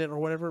on in it or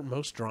whatever,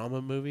 most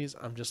drama movies,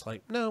 I'm just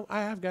like, no,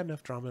 I've got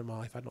enough drama in my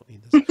life, I don't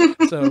need this.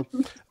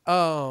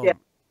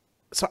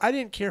 So I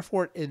didn't care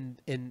for it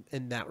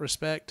in that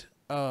respect.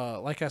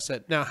 Like I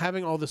said, now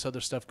having all this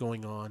other stuff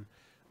going on,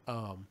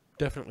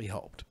 definitely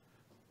helped.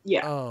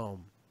 Yeah.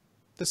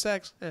 The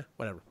sex,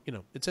 whatever, you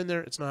know, it's in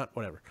there, it's not,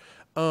 whatever.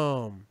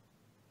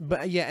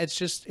 But yeah, it's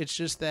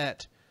just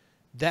that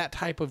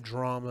type of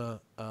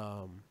drama,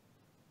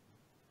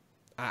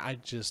 I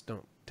just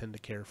don't tend to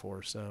care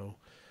for. So,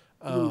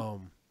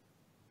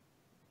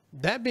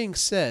 that being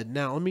said,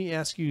 now let me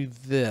ask you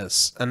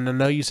this, and I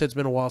know you said it's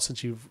been a while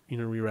since you've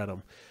reread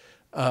them.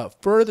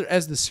 Further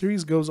as the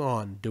series goes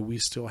on, do we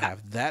still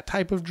have that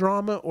type of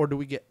drama, or do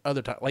we get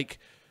other type? Like,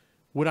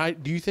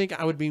 do you think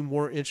I would be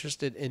more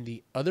interested in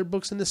the other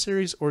books in the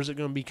series, or is it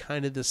going to be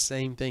kind of the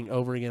same thing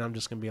over again? I'm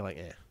just going to be like,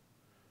 eh.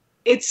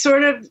 It's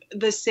sort of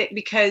the same,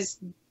 because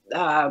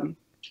the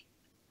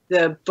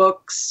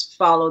books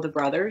follow the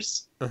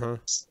brothers. Uh-huh.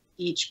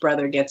 Each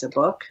brother gets a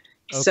book.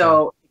 Okay.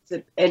 So,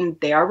 and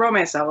they are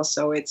romance novels,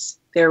 so it's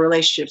their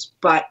relationships,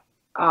 but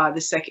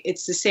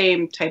it's the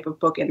same type of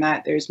book in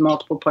that there's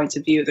multiple points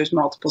of view, there's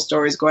multiple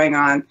stories going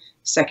on,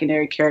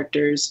 secondary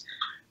characters.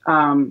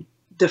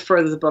 The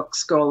further the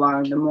books go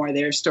along, the more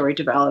their story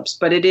develops,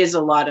 but it is a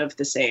lot of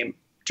the same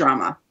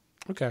drama.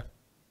 Okay.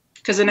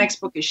 Because the next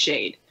book is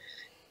Shade.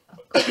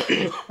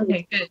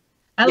 Okay, good.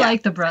 I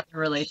like the brother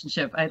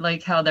relationship. I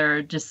like how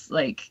they're just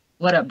like,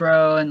 what up,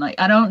 bro? And like,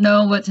 I don't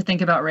know what to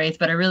think about Wraith,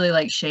 but I really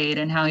like Shade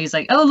and how he's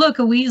like, oh, look,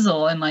 a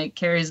weasel, and like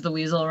carries the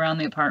weasel around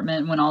the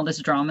apartment when all this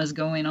drama is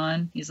going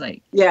on. He's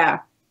like,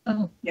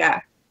 oh,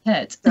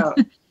 pet. So,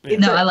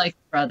 no, I like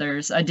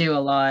brothers. I do a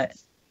lot.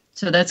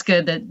 So that's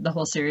good that the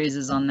whole series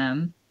is on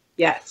them.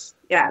 Yes.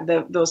 Yeah.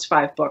 Those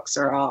 5 books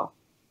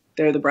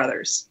they're the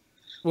brothers.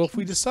 Well, if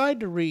we decide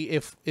to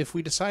read, if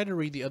we decide to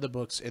read the other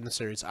books in the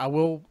series,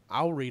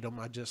 I'll read them.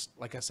 I just,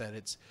 like I said,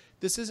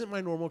 this isn't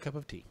my normal cup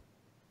of tea.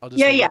 I'll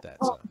just say that.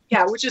 So.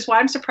 Yeah, which is why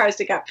I'm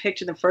surprised it got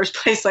picked in the first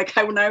place. Like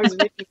when I was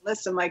reading the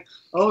list, I'm like,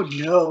 oh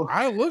no.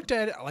 I looked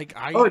at it like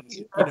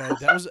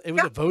it was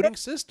a voting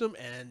system,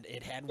 and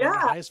it had one of the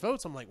highest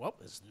votes. I'm like, well,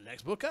 this is the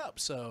next book up.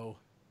 So.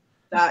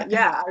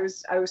 I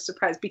was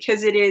surprised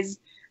because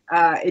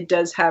it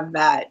does have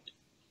that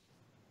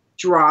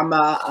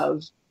drama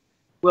of.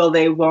 Will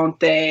they, won't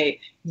they?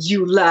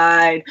 You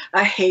lied.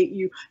 I hate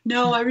you.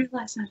 No, I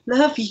realize I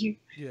love you.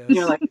 Yes. You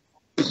know, like,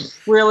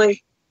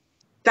 really?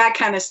 That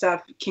kind of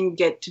stuff can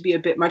get to be a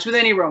bit much with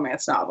any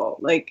romance novel.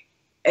 Like,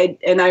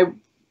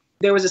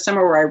 there was a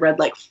summer where I read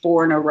like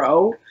 4 in a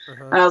row.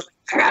 And I was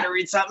like, I gotta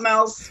read something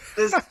else.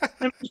 I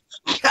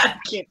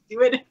can't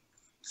do it.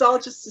 It's all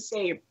just the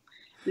same.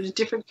 There's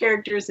different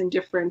characters and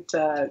different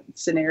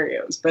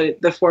scenarios,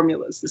 but the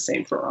formula is the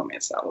same for a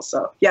romance novel.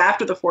 So, yeah,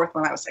 after the 4th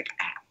one, I was like,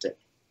 I have to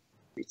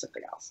read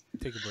something else.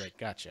 Take a break.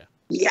 Gotcha.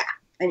 Yeah,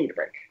 I need a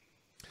break.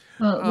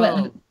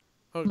 Well,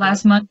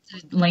 last month,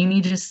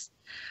 Lainey just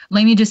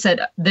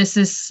said, "This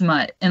is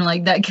smut," and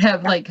like that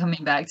kept like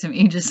coming back to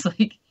me. Just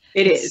like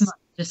it is. Smut.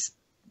 Just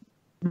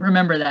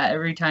remember that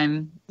every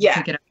time you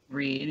pick it up and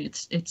read.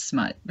 It's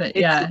smut, but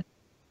it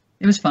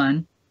was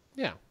fun.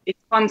 Yeah, it's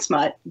fun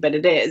smut, but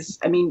it is.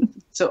 I mean,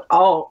 so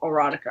all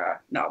erotica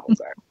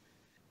novels are.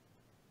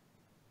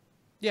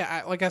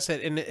 Yeah, like I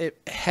said, and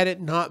had it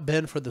not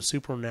been for the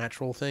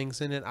supernatural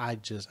things in it, I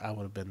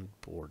would have been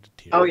bored to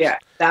tears. Oh yeah,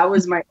 that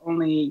was my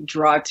only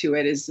draw to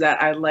it, is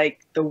that I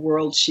like the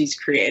world she's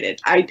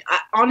created. I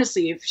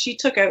honestly, if she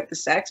took out the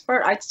sex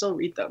part, I'd still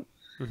read them.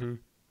 Mm-hmm.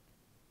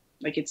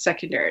 Like it's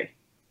secondary.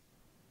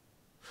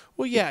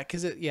 Well, yeah,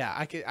 because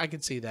I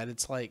could see that.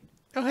 It's like,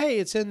 oh hey,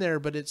 it's in there,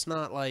 but it's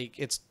not like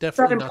it's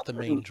definitely not the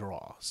main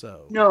draw.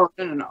 So no,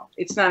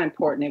 it's not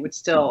important. It would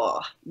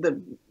still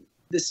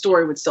the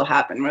story would still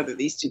happen whether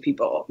these two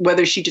people,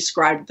 whether she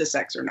described the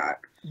sex or not.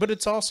 But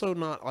it's also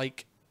not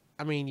like,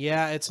 I mean,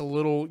 yeah, it's a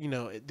little,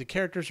 the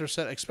characters are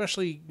set,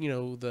 especially,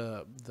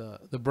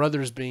 the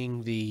brothers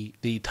being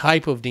the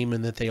type of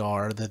demon that they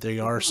are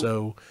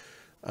so,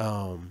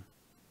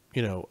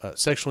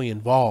 sexually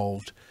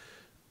involved.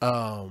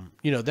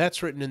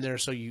 That's written in there.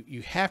 So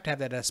you have to have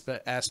that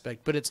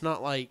aspect, but it's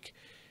not like,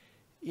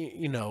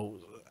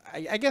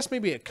 I guess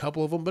maybe a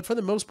couple of them, but for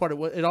the most part,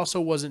 it also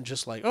wasn't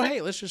just like, oh,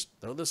 hey, let's just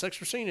throw this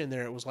extra scene in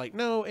there. It was like,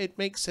 no, it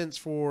makes sense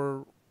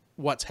for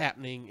what's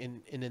happening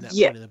in that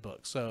point of the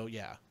book. So,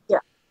 yeah. Yeah.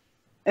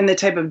 And the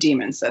type of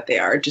demons that they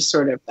are, just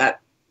sort of that.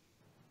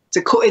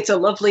 It's a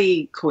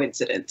lovely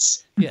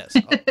coincidence. Yes.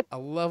 A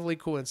lovely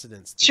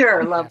coincidence.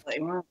 Sure.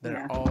 Lovely. Well,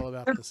 they're all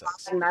about the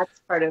sex. And that's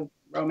part of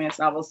romance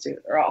novels too.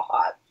 They're all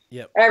hot.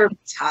 Yep.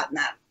 Everybody's hot in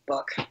that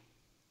book.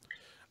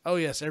 Oh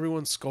yes,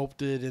 everyone's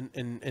sculpted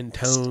and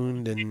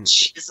toned and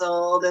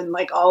chiseled, and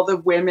like all the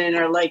women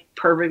are like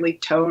perfectly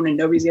toned, and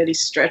nobody's got any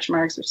stretch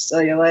marks or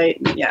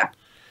cellulite. And yeah.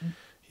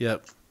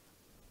 Yep.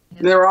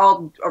 And they're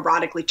all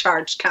erotically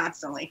charged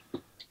constantly.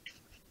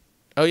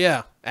 Oh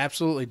yeah,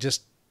 absolutely.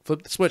 Just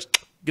flip the switch.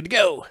 Good to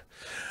go.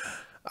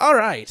 All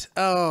right.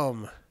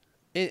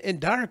 In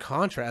dire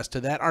contrast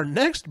to that, our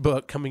next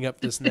book coming up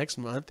this next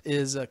month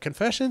is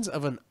Confessions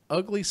of an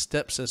Ugly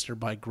Stepsister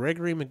by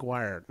Gregory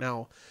Maguire.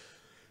 Now,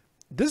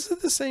 this is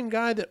the same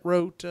guy that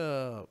wrote,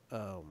 what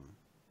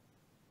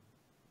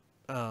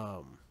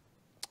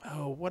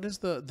is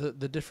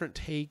the different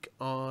take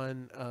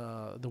on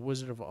The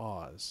Wizard of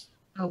Oz?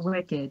 Oh,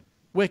 Wicked.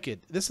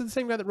 Wicked. This is the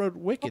same guy that wrote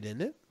Wicked,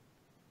 isn't it?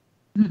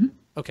 Mm-hmm.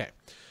 Okay.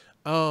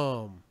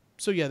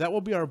 So yeah, that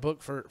will be our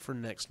book for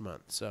next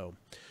month. So,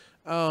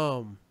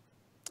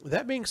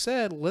 that being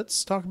said,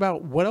 let's talk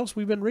about what else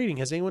we've been reading.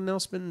 Has anyone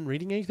else been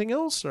reading anything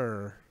else,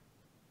 or?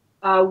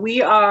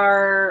 We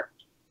are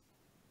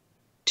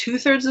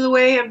 2/3 of the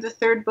way of the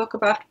 3rd book,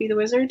 About to Be the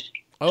Wizard.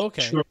 Oh,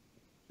 okay. Sure.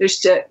 There's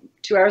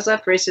 2 hours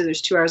left. Ray said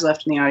there's 2 hours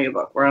left in the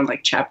audiobook. We're on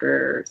like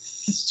chapter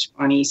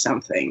 20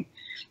 something.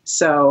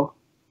 So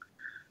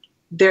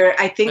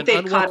I think they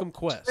Unwelcome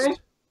Quest.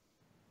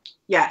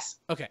 Yes.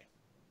 Okay.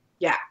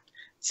 Yeah.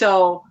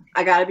 So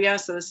I gotta be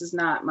honest, so this is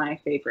not my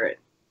favorite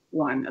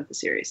one of the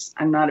series.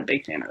 I'm not a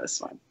big fan of this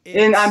one.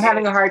 And I'm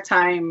having a hard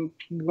time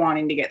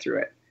wanting to get through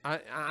it.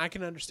 I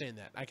can understand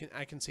that. I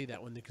can see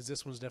that one, because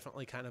this one's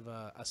definitely kind of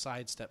a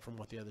sidestep from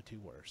what the other two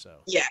were. So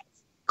yeah,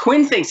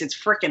 Quinn thinks it's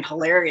freaking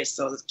hilarious.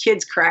 So the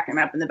kid's cracking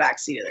up in the back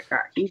seat of the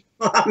car.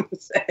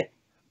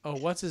 Oh,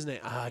 what's his name?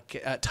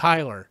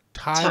 Tyler.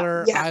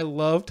 Tyler. Yeah. I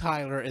love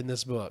Tyler in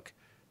this book.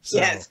 So,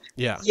 yes.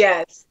 Yeah.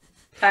 Yes.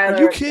 Tyler,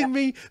 Are you kidding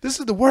me? This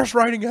is the worst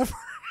writing ever.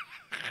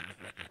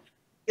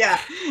 Yeah.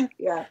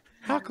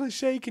 How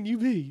cliche can you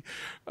be?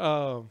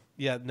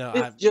 Yeah, no,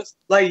 It's just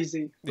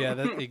lazy. yeah,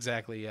 that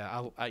exactly.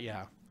 Yeah,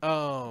 yeah.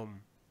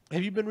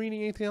 Have you been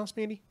reading anything else,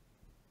 Mandy?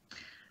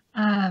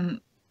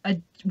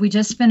 We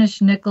just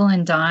finished Nickel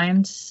and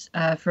Dimed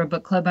for a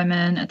book club I'm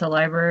in at the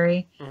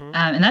library. Mm-hmm.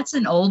 And that's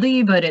an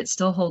oldie, but it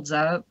still holds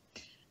up.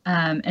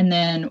 And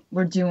then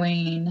we're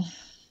doing,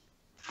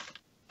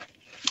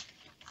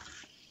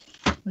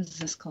 what is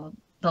this called?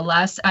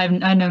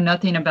 I know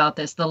nothing about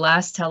this. The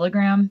Last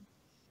Telegram.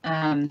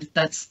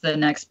 That's the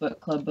next book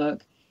club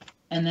book.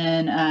 And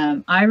then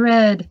I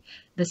read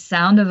The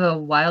Sound of a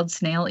Wild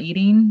Snail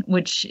Eating,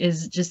 which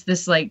is just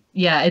this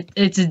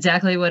it's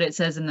exactly what it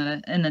says in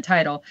the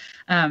title.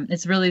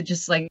 It's really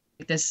just like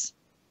this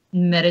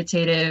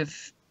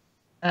meditative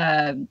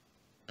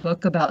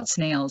book about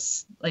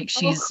snails. Like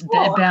she's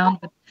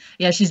bedbound.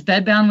 She's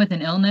bedbound with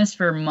an illness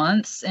for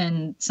months,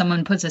 and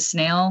someone puts a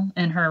snail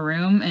in her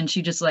room, and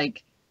she just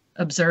like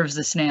observes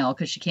the snail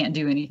because she can't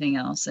do anything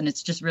else. And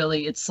it's just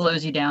really, it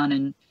slows you down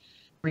and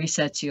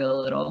resets you a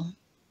little.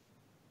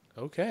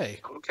 Okay.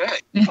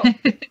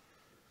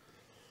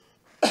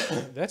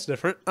 That's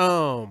different.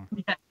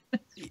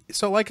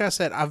 So like I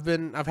said, I've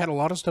had a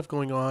lot of stuff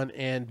going on,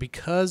 and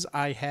because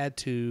I had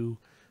to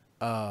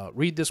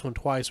read this one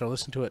twice or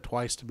listen to it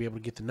twice to be able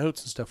to get the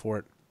notes and stuff for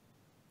it,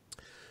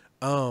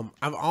 I'm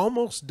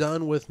almost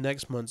done with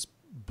next month's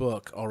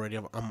book already.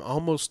 I'm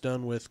almost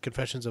done with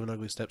Confessions of an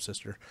Ugly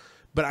Stepsister,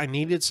 but I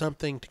needed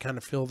something to kind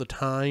of fill the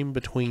time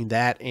between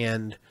that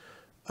and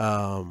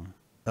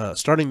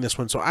starting this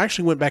one. So I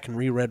actually went back and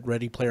reread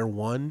Ready Player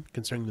One,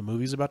 considering the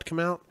movie's about to come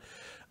out.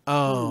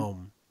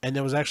 And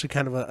there was actually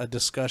kind of a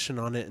discussion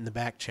on it in the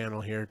back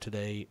channel here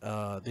today.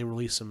 They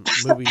released some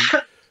movie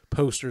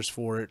posters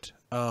for it.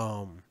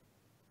 I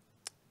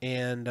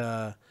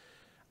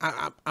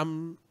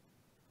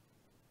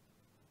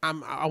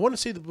want to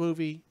see the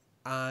movie.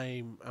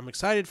 I'm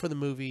excited for the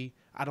movie.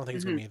 I don't think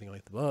it's going to be anything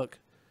like the book,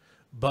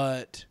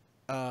 but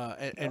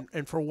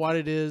and for what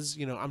it is,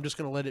 I'm just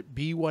going to let it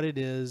be what it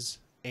is.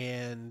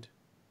 And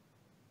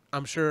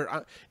I'm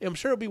sure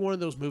it'll be one of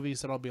those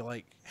movies that I'll be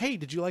like, hey,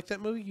 did you like that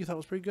movie? You thought it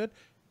was pretty good?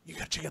 You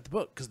got to check out the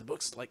book, because the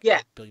book's like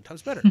a billion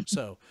times better.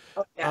 So,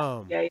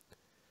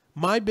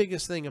 my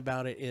biggest thing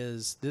about it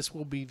is this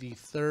will be the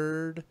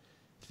third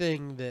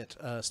thing that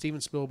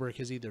Steven Spielberg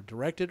has either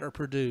directed or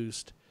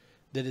produced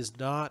that is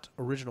not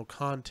original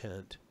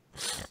content.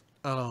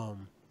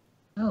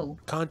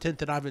 Content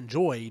that I've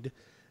enjoyed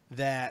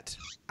that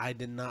I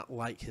did not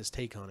like his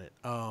take on it.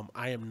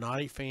 I am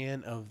not a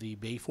fan of the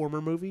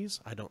Bayformer movies.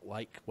 I don't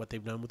like what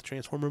they've done with the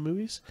Transformer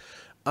movies.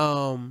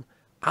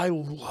 I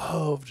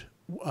loved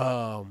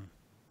War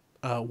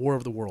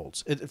of the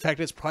Worlds. In fact,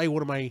 it's probably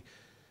one of my...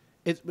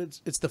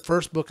 It's the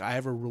first book I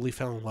ever really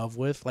fell in love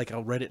with. Like, I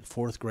read it in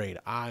 4th grade.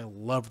 I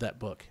loved that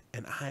book,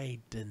 and I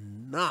did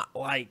not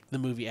like the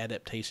movie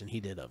adaptation he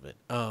did of it.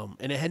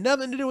 And it had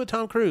nothing to do with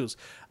Tom Cruise.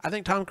 I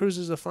think Tom Cruise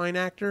is a fine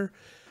actor.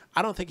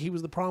 I don't think he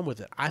was the problem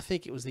with it. I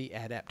think it was the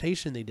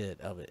adaptation they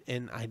did of it,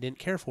 and I didn't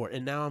care for it.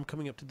 And now I'm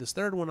coming up to this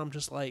third one. I'm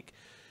just like,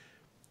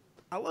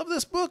 I love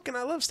this book, and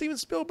I love Steven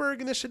Spielberg,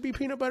 and this should be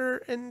peanut butter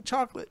and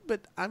chocolate,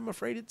 but I'm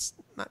afraid it's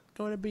not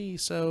going to be.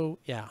 So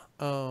yeah.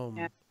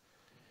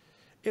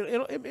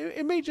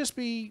 It may just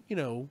be,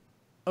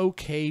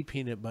 okay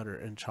peanut butter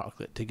and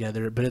chocolate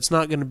together, but it's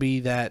not going to be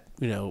that,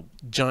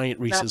 giant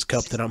Reese's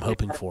cup that I'm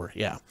hoping for.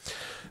 Yeah.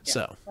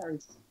 So.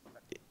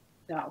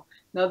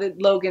 No,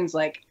 that Logan's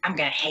like, I'm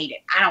going to hate it.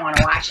 I don't want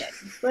to watch it.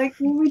 Like,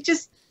 we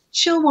just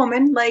chill,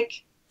 woman.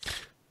 Like,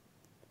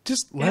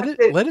 just let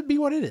it be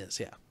what it is.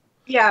 Yeah.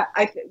 Yeah.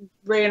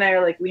 Ray and I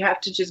are like, we have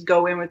to just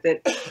go in with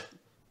it,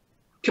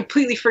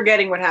 completely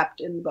forgetting what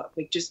happened in the book.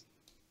 Like,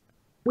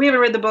 we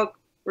haven't read the book.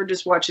 We're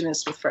just watching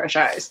this with fresh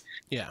eyes.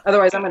 Yeah.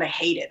 Otherwise, I'm going to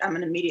hate it. I'm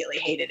going to immediately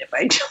hate it if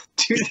I don't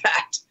do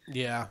that.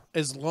 Yeah.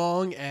 As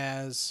long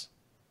as,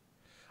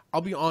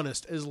 I'll be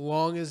honest, as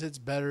long as it's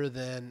better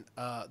than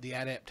the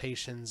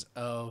adaptations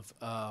of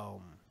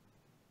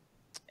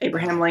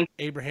Abraham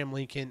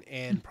Lincoln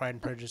and Pride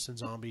and Prejudice and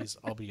Zombies,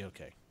 I'll be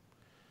okay.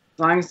 As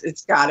long as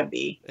it's got to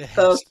be. It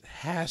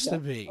has to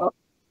be.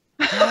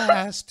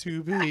 Has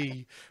to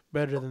be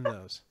better than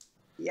those.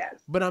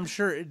 Yes. But I'm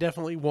sure it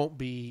definitely won't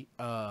be.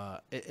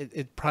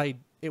 It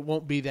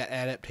won't be that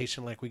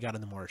adaptation like we got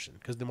in The Martian,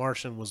 because The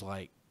Martian was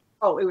like.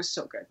 Oh, it was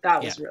so good.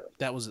 That was really.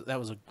 That was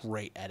a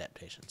great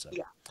adaptation. So.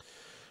 Yeah.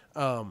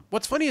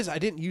 What's funny is I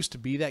didn't used to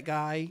be that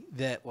guy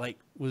that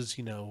was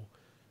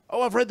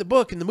oh, I've read the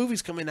book and the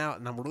movie's coming out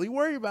and I'm really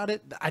worried about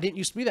it. I didn't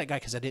used to be that guy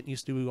because I didn't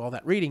used to do all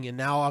that reading, and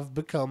now I've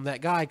become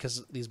that guy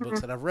because these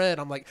books that I've read,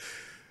 I'm like,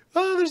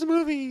 oh, there's a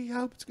movie. I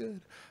hope it's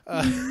good.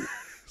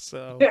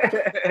 So.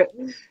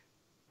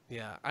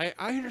 Yeah, I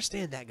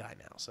understand that guy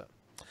now. So,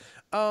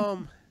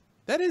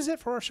 that is it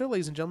for our show,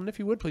 ladies and gentlemen. If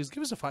you would, please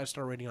give us a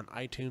 5-star rating on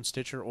iTunes,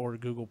 Stitcher, or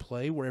Google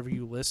Play, wherever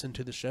you listen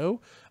to the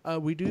show.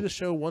 We do the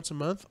show once a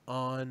month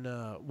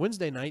on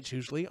Wednesday nights,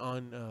 usually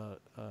on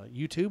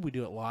YouTube. We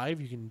do it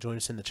live. You can join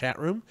us in the chat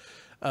room.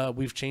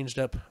 I've changed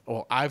up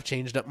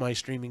my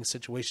streaming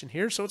situation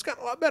here, so it's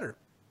gotten a lot better,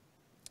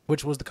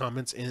 which was the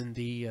comments in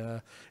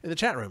the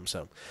chat room.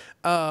 So,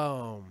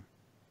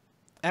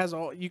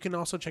 you can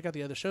also check out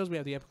the other shows. We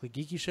have the Epically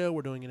Geeky Show.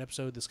 We're doing an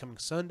episode this coming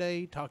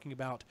Sunday talking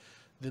about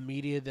the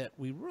media that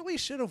we really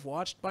should have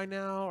watched by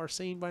now or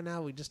seen by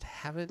now. We just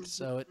haven't,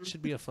 so it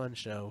should be a fun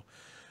show.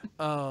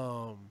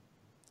 And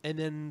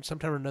then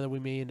sometime or another, we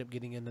may end up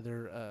getting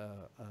another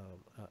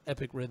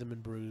epic rhythm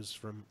and brews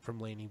from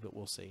Laney, but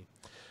we'll see.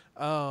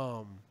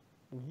 You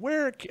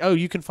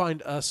can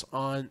find us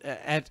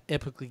at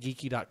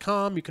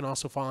epicallygeeky.com. You can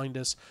also find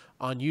us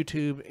on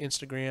YouTube,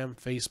 Instagram,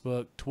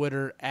 Facebook,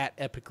 Twitter at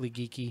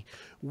epicallygeeky.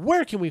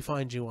 Where can we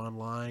find you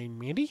online,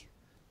 Mandy?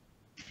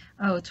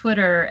 Oh,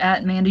 Twitter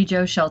at Mandy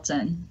Jo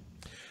Shelton.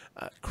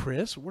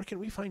 Kris, where can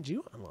we find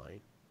you online?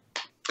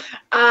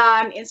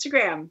 On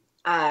Instagram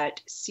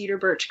at Cedar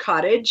Birch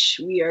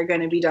Cottage. We are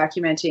going to be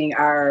documenting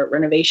our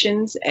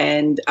renovations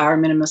and our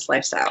minimalist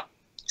lifestyle.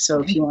 So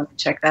if you want to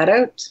check that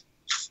out,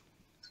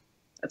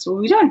 that's what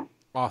we've done.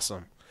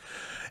 Awesome.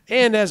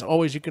 And as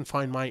always, you can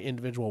find my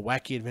individual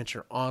wacky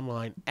adventure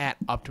online at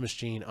Optimus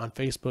Gene on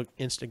Facebook,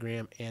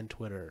 Instagram, and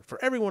Twitter.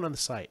 For everyone on the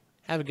site,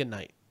 have a good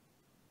night.